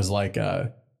if it was like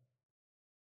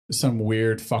some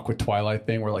weird fuck with Twilight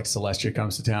thing where like Celestia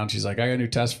comes to town. She's like, I got a new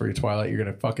test for you, Twilight. You're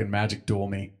going to fucking magic duel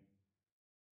me.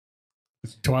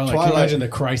 Twilight, can you imagine the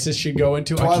crisis she'd go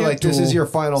into? Twilight, this is duel your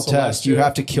final test. You Celestia.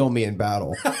 have to kill me in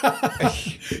battle.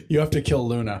 You have to kill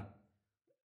Luna.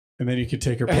 And then you could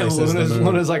take her And place as the moon.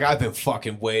 Luna's like, I've been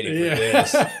fucking waiting for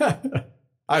this. Yeah.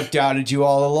 I've doubted you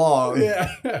all along.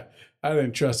 Yeah. I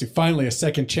didn't trust you. Finally, a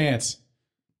second chance.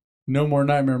 No more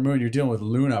Nightmare Moon. You're dealing with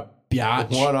Luna,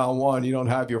 biatch. One-on-one, you don't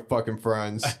have your fucking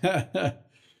friends.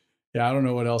 Yeah, I don't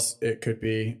know what else it could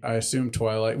be. I assume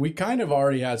Twilight. We kind of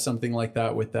already had something like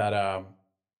that with that.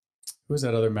 Who was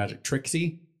that other magic?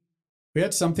 Trixie? We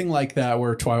had something like that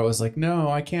where Twilight was like, no,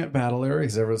 I can't battle her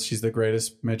because she's the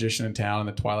greatest magician in town and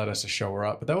the Twilight has to show her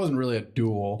up. But that wasn't really a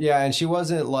duel. Yeah, and she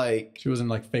wasn't like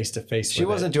face to face. She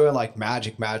wasn't doing like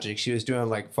magic. She was doing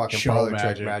like fucking show parlor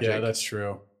magic. trick magic. Yeah, that's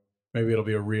true. Maybe it'll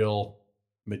be a real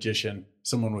magician,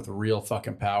 someone with real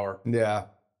fucking power. Yeah.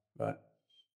 But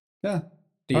yeah,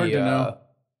 hard to know.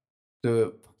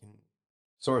 The fucking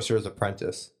Sorcerer's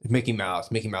Apprentice. Mickey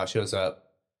Mouse. Mickey Mouse shows up.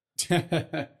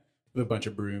 With a bunch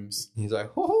of brooms. He's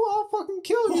like, oh, I'll fucking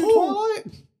kill you, Oh.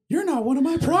 Twilight. You're not one of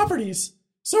my properties.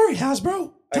 Sorry,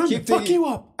 Hasbro. Time to fuck you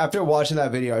up. After watching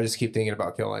that video, I just keep thinking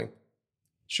about killing.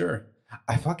 Sure.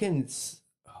 I fucking...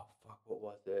 Oh, fuck, what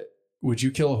was it? Would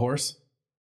you kill a horse?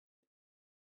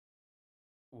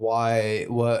 Why?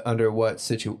 What? Under what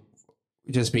situation?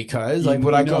 Just because? Like,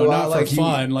 would I go not out for like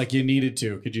fun, like you needed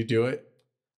to. Could you do it?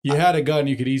 You had a gun,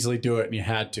 you could easily do it, and you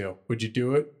had to. Would you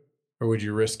do it? Or would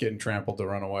you risk getting trampled to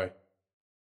run away?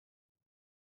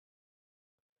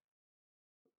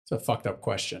 It's a fucked up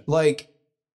question. Like,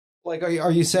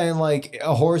 are you saying like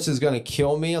a horse is going to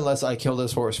kill me unless I kill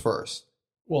this horse first?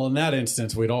 Well, in that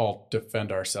instance, we'd all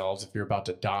defend ourselves if you're about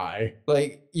to die.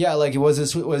 Like, yeah, like was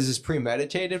this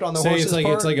premeditated on the Say horse's part?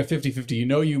 it's like a 50-50. You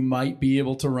know you might be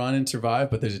able to run and survive,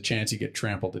 but there's a chance you get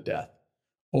trampled to death.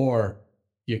 Or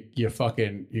you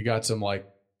got some like,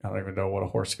 I don't even know what a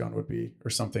horse gun would be or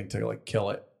something to like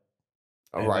kill it.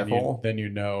 A And rifle? Then you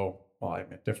know, well, I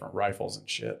mean, different rifles and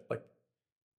shit.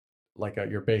 Like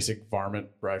your basic varmint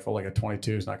rifle, like a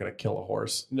 22 is not going to kill a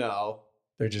horse. No.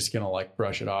 They're just going to like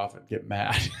brush it off and get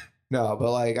mad. No,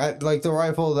 but like I like the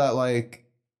rifle that like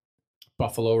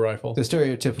Buffalo rifle. the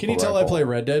stereotypical Can you tell rifle. I play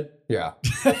Red Dead? Yeah.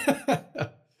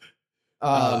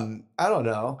 I don't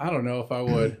know. I don't know if I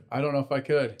would. I don't know if I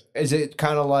could. Is it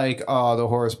kind of like, oh, the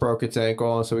horse broke its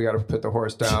ankle, so we got to put the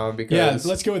horse down because Yeah,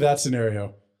 let's go with that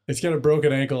scenario. It's got a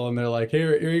broken ankle, and they're like,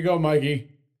 here you go, Mikey.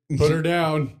 Put her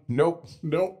down. Nope.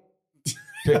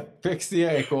 Fix the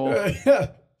ankle.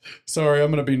 Sorry,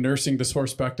 I'm going to be nursing this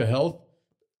horse back to health.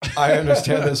 I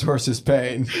understand this horse's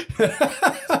pain.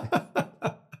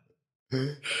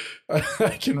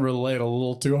 I can relate a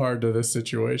little too hard to this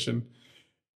situation.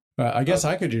 I guess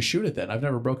I could just shoot it then. I've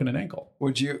never broken an ankle.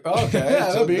 Would you? Okay. Yeah,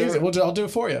 so that'd be there- easy. I'll do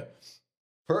it for you.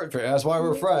 Perfect. That's why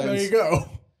we're friends. There you go.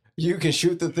 You can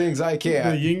shoot the things I The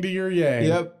can't. yin to your yang.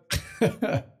 Yep.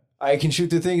 yeah, I can shoot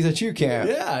the things that you can't.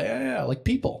 yeah. Like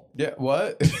people. Yeah.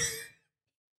 What?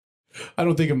 I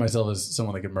don't think of myself as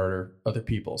someone that could murder other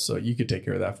people, so you could take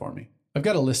care of that for me. I've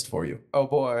got a list for you. Oh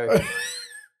boy.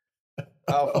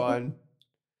 How fun.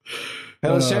 Hey,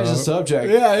 let's change the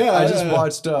subject. Yeah. I just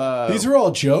watched. These are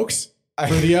all jokes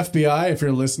for the FBI. If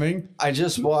you're listening, I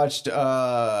just watched.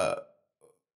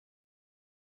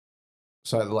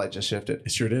 Sorry, the light just shifted.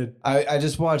 it sure did. I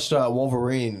just watched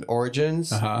Wolverine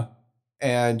Origins,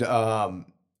 and I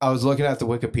was looking at the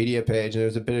Wikipedia page, and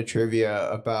there's a bit of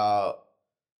trivia about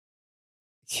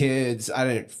kids. I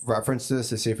didn't reference this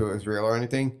to see if it was real or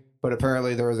anything, but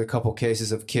apparently there was a couple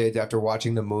cases of kids after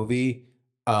watching the movie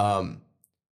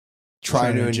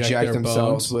trying to inject their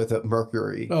themselves bones. with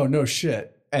mercury, Oh no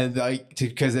shit. and like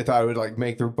because they thought it would like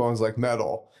make their bones like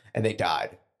metal, and they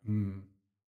died. Mm.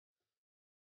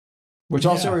 Which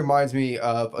also Yeah. reminds me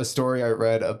of a story I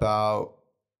read about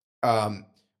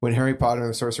when Harry Potter and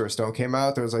the Sorcerer's Stone came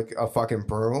out. There was like a fucking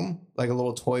broom, like a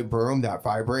little toy broom that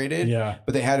vibrated. Yeah.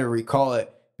 But they had to recall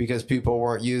it because people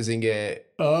weren't using it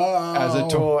Oh. as a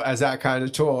toy, as that kind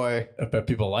of toy. I bet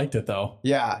people liked it though.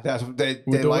 Yeah, that's what they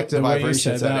The liked the way you vibration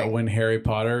said that setting. when Harry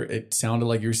Potter, it sounded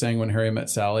like you were saying when Harry met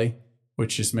Sally,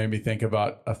 which just made me think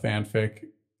about a fanfic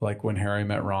like when Harry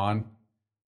met Ron,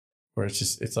 where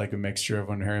it's like a mixture of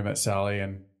when Harry met Sally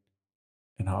and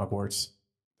Hogwarts,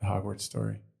 the Hogwarts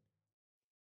story.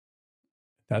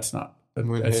 That's not.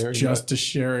 When That's Harry just a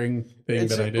sharing thing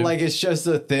It's that I did. like it's just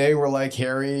a thing where like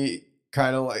Harry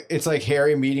kind of like it's like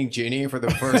Harry meeting Ginny for the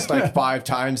first like 5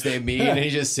 times they meet, and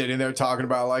he's just sitting there talking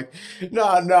about like,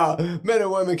 no, men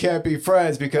and women can't be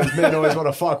friends because men always want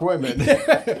to fuck women.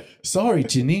 Sorry,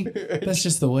 Ginny. That's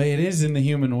just the way it is in the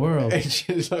human world. And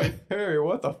she's like, Harry,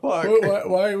 what the fuck?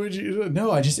 Why would you?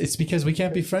 No, it's because we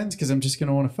can't be friends because I'm just going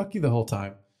to want to fuck you the whole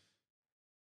time.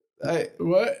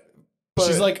 What? But-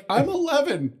 She's like, I'm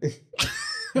 11.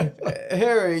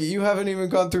 Harry, you haven't even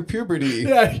gone through puberty.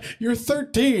 Yeah, you're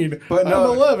 13, But I'm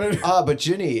no, 11. but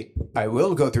Ginny, I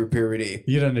will go through puberty.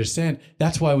 You don't understand.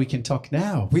 That's why we can talk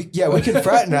now. We can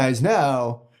fraternize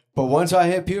now, but once I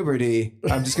hit puberty,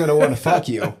 I'm just gonna want to fuck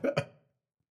you.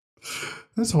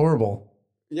 That's horrible.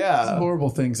 Yeah, Horrible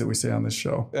things that we say on this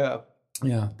show. yeah.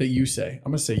 Yeah, that you say.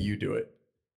 I'm gonna say you do it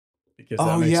because that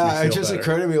Oh makes yeah, me it feel just better.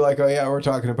 occurred to me like, oh yeah, we're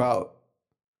talking about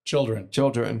Children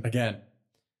children. again.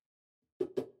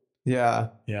 Yeah.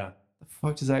 Yeah, The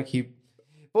fuck does that keep?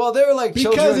 Well, they're like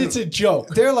because children. it's a joke.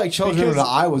 They're like children because- when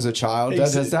I was a child.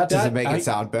 That doesn't make it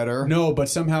sound better. No, but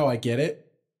somehow I get it.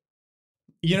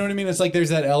 You know what I mean? It's like there's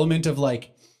that element of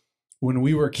like when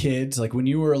we were kids, like when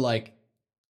you were like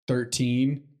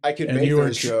 13 I could and make you were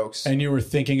those jokes. and you were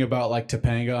thinking about like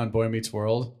Topanga on Boy Meets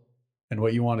World and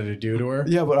what you wanted to do to her.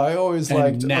 Yeah, but I always And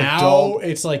liked now adult.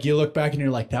 it's like you look back and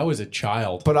you're like, that was a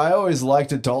child. But I always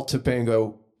liked adult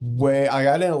Topanga way.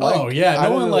 I didn't like. Oh yeah, I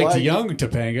no one didn't liked like- young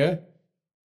Topanga.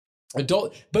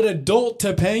 Adult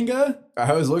Topanga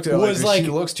I always looked at her was like like she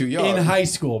looks too young. in high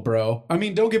school, bro. I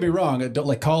mean, don't get me wrong.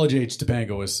 Like college age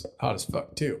Topanga was hot as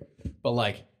fuck too. But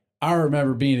like, I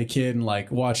remember being a kid and like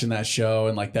watching that show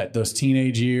and like those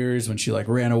teenage years when she like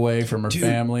ran away from her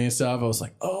family and stuff. I was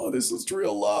like, oh, this is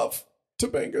real love.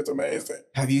 Topanga's amazing.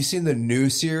 Have you seen the new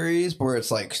series where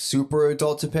it's like super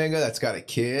adult Topanga that's got a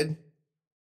kid?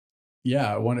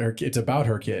 Yeah, it's about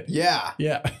her kid. Yeah,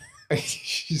 Yeah.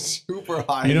 she's super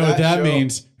high. You know in what that show.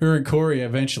 means? Her and Corey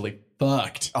eventually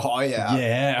fucked. Oh yeah.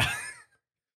 Yeah.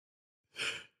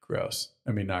 Gross.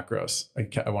 I mean, not gross.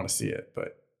 I want to see it,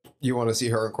 but You want to see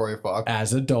her and Corey fuck?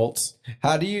 as adults,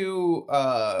 How do you?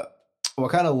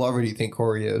 What kind of lover do you think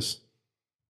Corey is?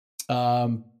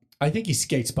 I think he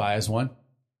skates by as one.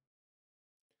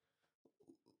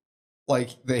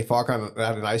 Like they fuck at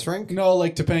an ice rink? No,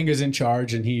 like Topanga's in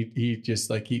charge, and he just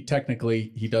like he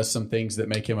does some things that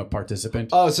make him a participant.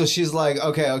 Oh, so she's like,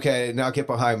 okay, now get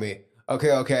behind me.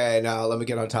 Okay, now let me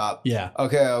get on top. Yeah.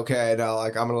 Okay, now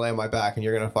like I'm gonna lay on my back and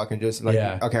you're gonna fucking just like,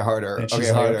 Yeah. okay, harder. And Okay,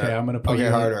 she's like, harder. okay, I'm gonna put okay,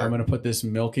 you. harder. I'm gonna put this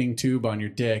milking tube on your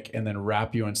dick, and then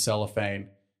wrap you in cellophane,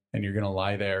 and you're gonna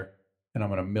lie there, and I'm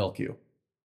gonna milk you.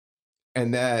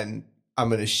 And then I'm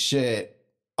gonna shit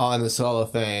on the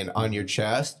cellophane on your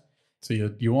chest. So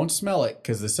you won't smell it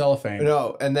because the cellophane.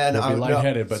 No, and then You'll be I'm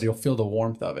lightheaded, but you'll feel the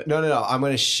warmth of it. no. I'm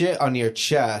gonna shit on your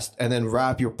chest and then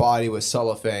wrap your body with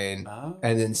cellophane Oh.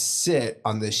 and then sit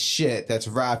on the shit that's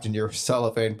wrapped in your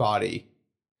cellophane body.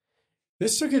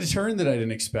 This took a turn that I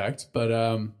didn't expect, but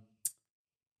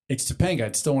It's Topanga.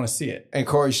 I'd still want to see it. And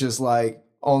Corey's just like,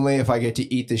 only if I get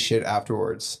to eat the shit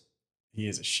afterwards. He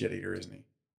is a shit eater, isn't he?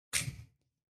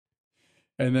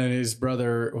 And then his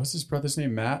brother, what's his brother's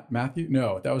name? Matthew?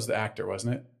 No, that was the actor,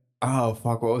 wasn't it? Oh,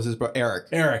 fuck. What was his brother?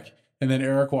 Eric. And then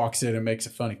Eric walks in and makes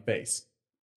a funny face.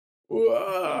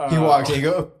 Whoa. He walks in and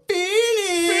goes,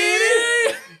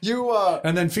 Beanie! You,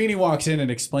 And then Feeney walks in and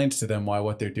explains to them why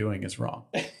what they're doing is wrong.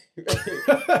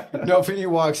 No, Feeney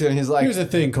walks in and he's like, Here's the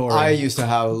thing, Corey. I used to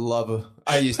have a lover.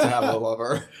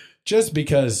 Just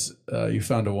because you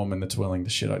found a woman that's willing to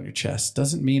shit on your chest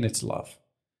doesn't mean it's love.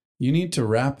 You need to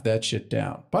wrap that shit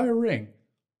down. Buy a ring.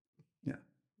 Yeah.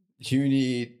 You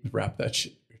need... Wrap that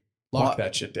shit. Lock What?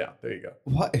 that shit down. There you go.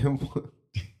 What?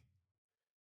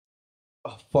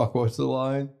 Oh, fuck. What's the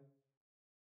line?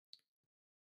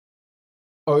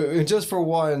 Oh, and just for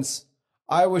once,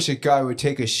 I wish a guy would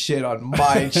take a shit on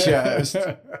my chest.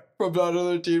 From that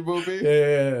other teen movie?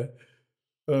 Yeah.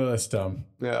 Oh, that's dumb.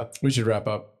 Yeah, We should wrap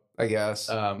up. I guess.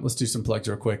 Let's do some plugs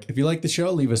real quick. If you like the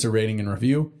show, leave us a rating and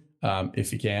review.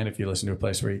 If you can, if you listen to a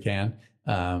place where you can.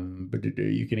 But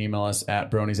you can email us at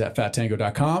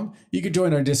bronies@fattango.com. You can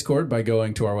join our Discord by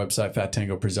going to our website,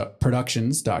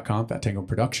 fattangoproductions.com,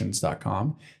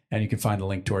 fattangoproductions.com. And you can find the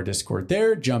link to our Discord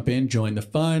there. Jump in, join the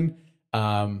fun.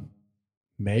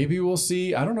 Maybe we'll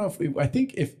see. I don't know I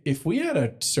think if we had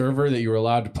a server that you were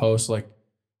allowed to post like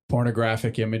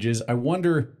pornographic images, I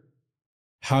wonder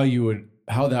how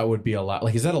that would be allowed.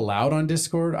 Like, is that allowed on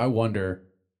Discord? I wonder.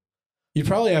 You'd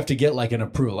probably have to get like an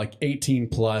approval, like 18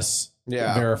 plus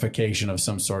verification of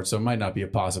some sort. So it might not be a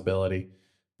possibility.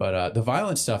 But the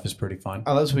violent stuff is pretty fun.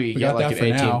 Unless we get got like that an for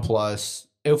 18 now. plus.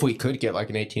 If we could get like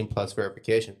an 18 plus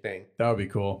verification thing. That would be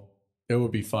cool. It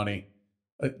would be funny.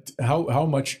 How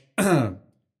much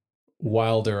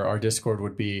wilder our Discord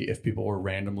would be if people were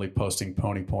randomly posting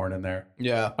pony porn in there.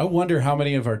 Yeah. I wonder how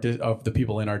many of the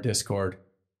people in our Discord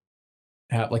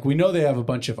have, like, we know they have a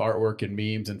bunch of artwork and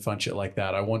memes and fun shit like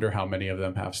that. I wonder how many of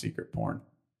them have secret porn.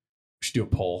 We should do a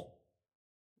poll.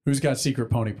 Who's got secret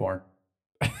pony porn?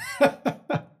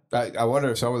 I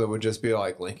wonder if some of them would just be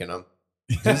like linking them.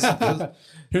 Here's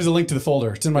a link to the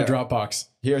folder. It's in my Dropbox.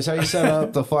 Here's how you set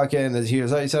up the fucking.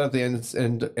 Here's how you set up the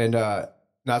and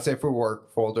not safe for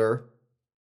work folder.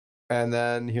 And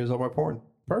then here's all my porn.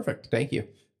 Perfect. Thank you.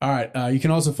 All right. You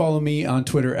can also follow me on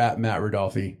Twitter at Matt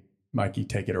Rodolfi. Mikey,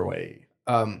 take it away.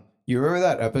 You remember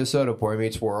that episode of Boy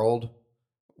Meets World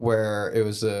where it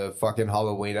was a fucking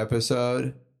Halloween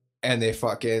episode and they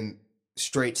fucking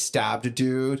straight stabbed a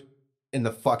dude in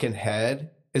the fucking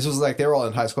head? This was like they were all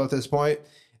in high school at this point,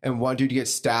 and one dude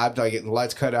gets stabbed, like the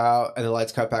lights cut out and the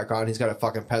lights cut back on. He's got a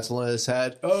fucking pencil in his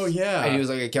head. Oh yeah. And he was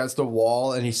like against the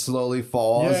wall and he slowly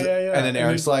falls. Yeah. And then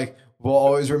Eric's like, we'll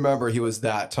always remember he was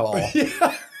that tall.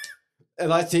 Yeah.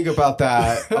 And I think about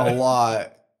that a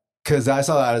lot because I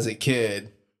saw that as a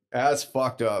kid. That's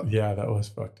fucked up. Yeah, that was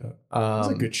fucked up. It was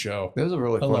a good show. It was a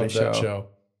really I funny love that show.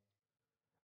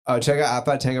 Check out at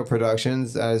Fat Tango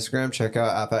Productions on Instagram. Check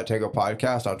out at Fat Tango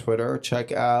Podcast on Twitter.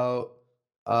 Check out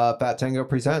Fat Tango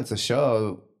Presents, a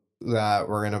show that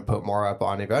we're going to put more up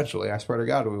on eventually. I swear to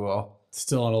God we will.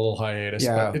 Still on a little hiatus,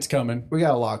 Yeah. but it's coming. We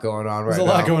got a lot going on right now. There's a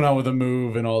lot going on with the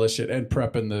move and all this shit and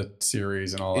prepping the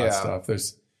series and all that stuff.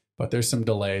 There's some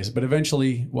delays, but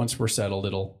eventually once we're settled,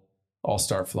 it'll all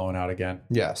start flowing out again.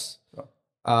 Yes.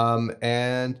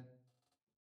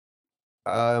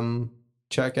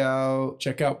 Check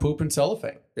out Poop and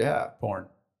Cellophane porn.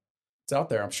 It's out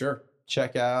there, I'm sure.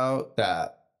 check out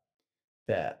that.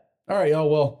 All right, y'all.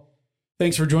 Well,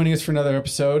 thanks for joining us for another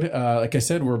episode. Like I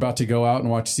said, we're about to go out and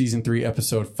watch season 3,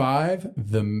 episode 5,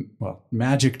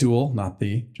 Magic Duel,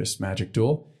 just Magic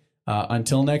Duel.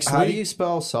 Until next week. How do you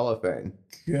spell cellophane?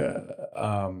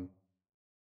 How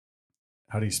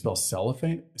do you spell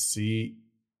cellophane? C-E-L.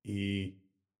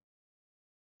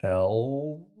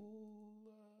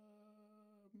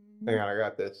 Hang on, I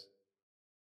got this.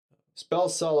 Spell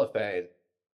cellophane.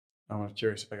 I'm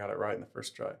curious if I got it right in the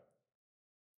first try.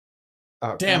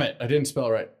 Oh, Damn it, I didn't spell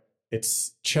it right.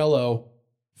 It's cello,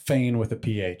 phane with a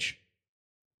PH.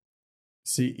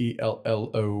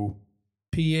 CELLOPHANE.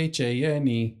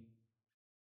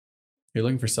 You're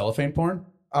looking for cellophane porn?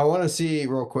 I want to see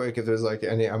real quick if there's like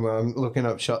any. I'm looking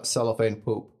up cellophane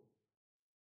poop.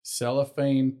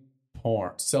 Cellophane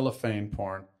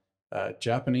porn.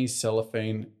 Japanese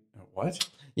cellophane. What?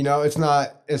 You know, it's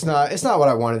not what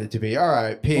I wanted it to be. All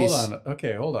right, peace. Hold on.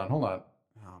 Okay, hold on. Oh,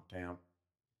 damn.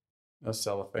 No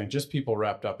cellophane. Just people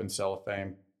wrapped up in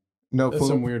cellophane. No That's poop.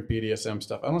 some weird BDSM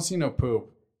stuff. I don't see no poop.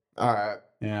 All right,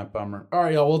 Yeah, bummer. All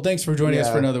right, y'all. Well, thanks for joining us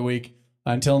for another week.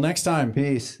 Until next time.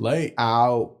 peace. Late.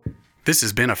 Out. This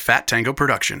has been a Fat Tango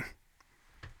production.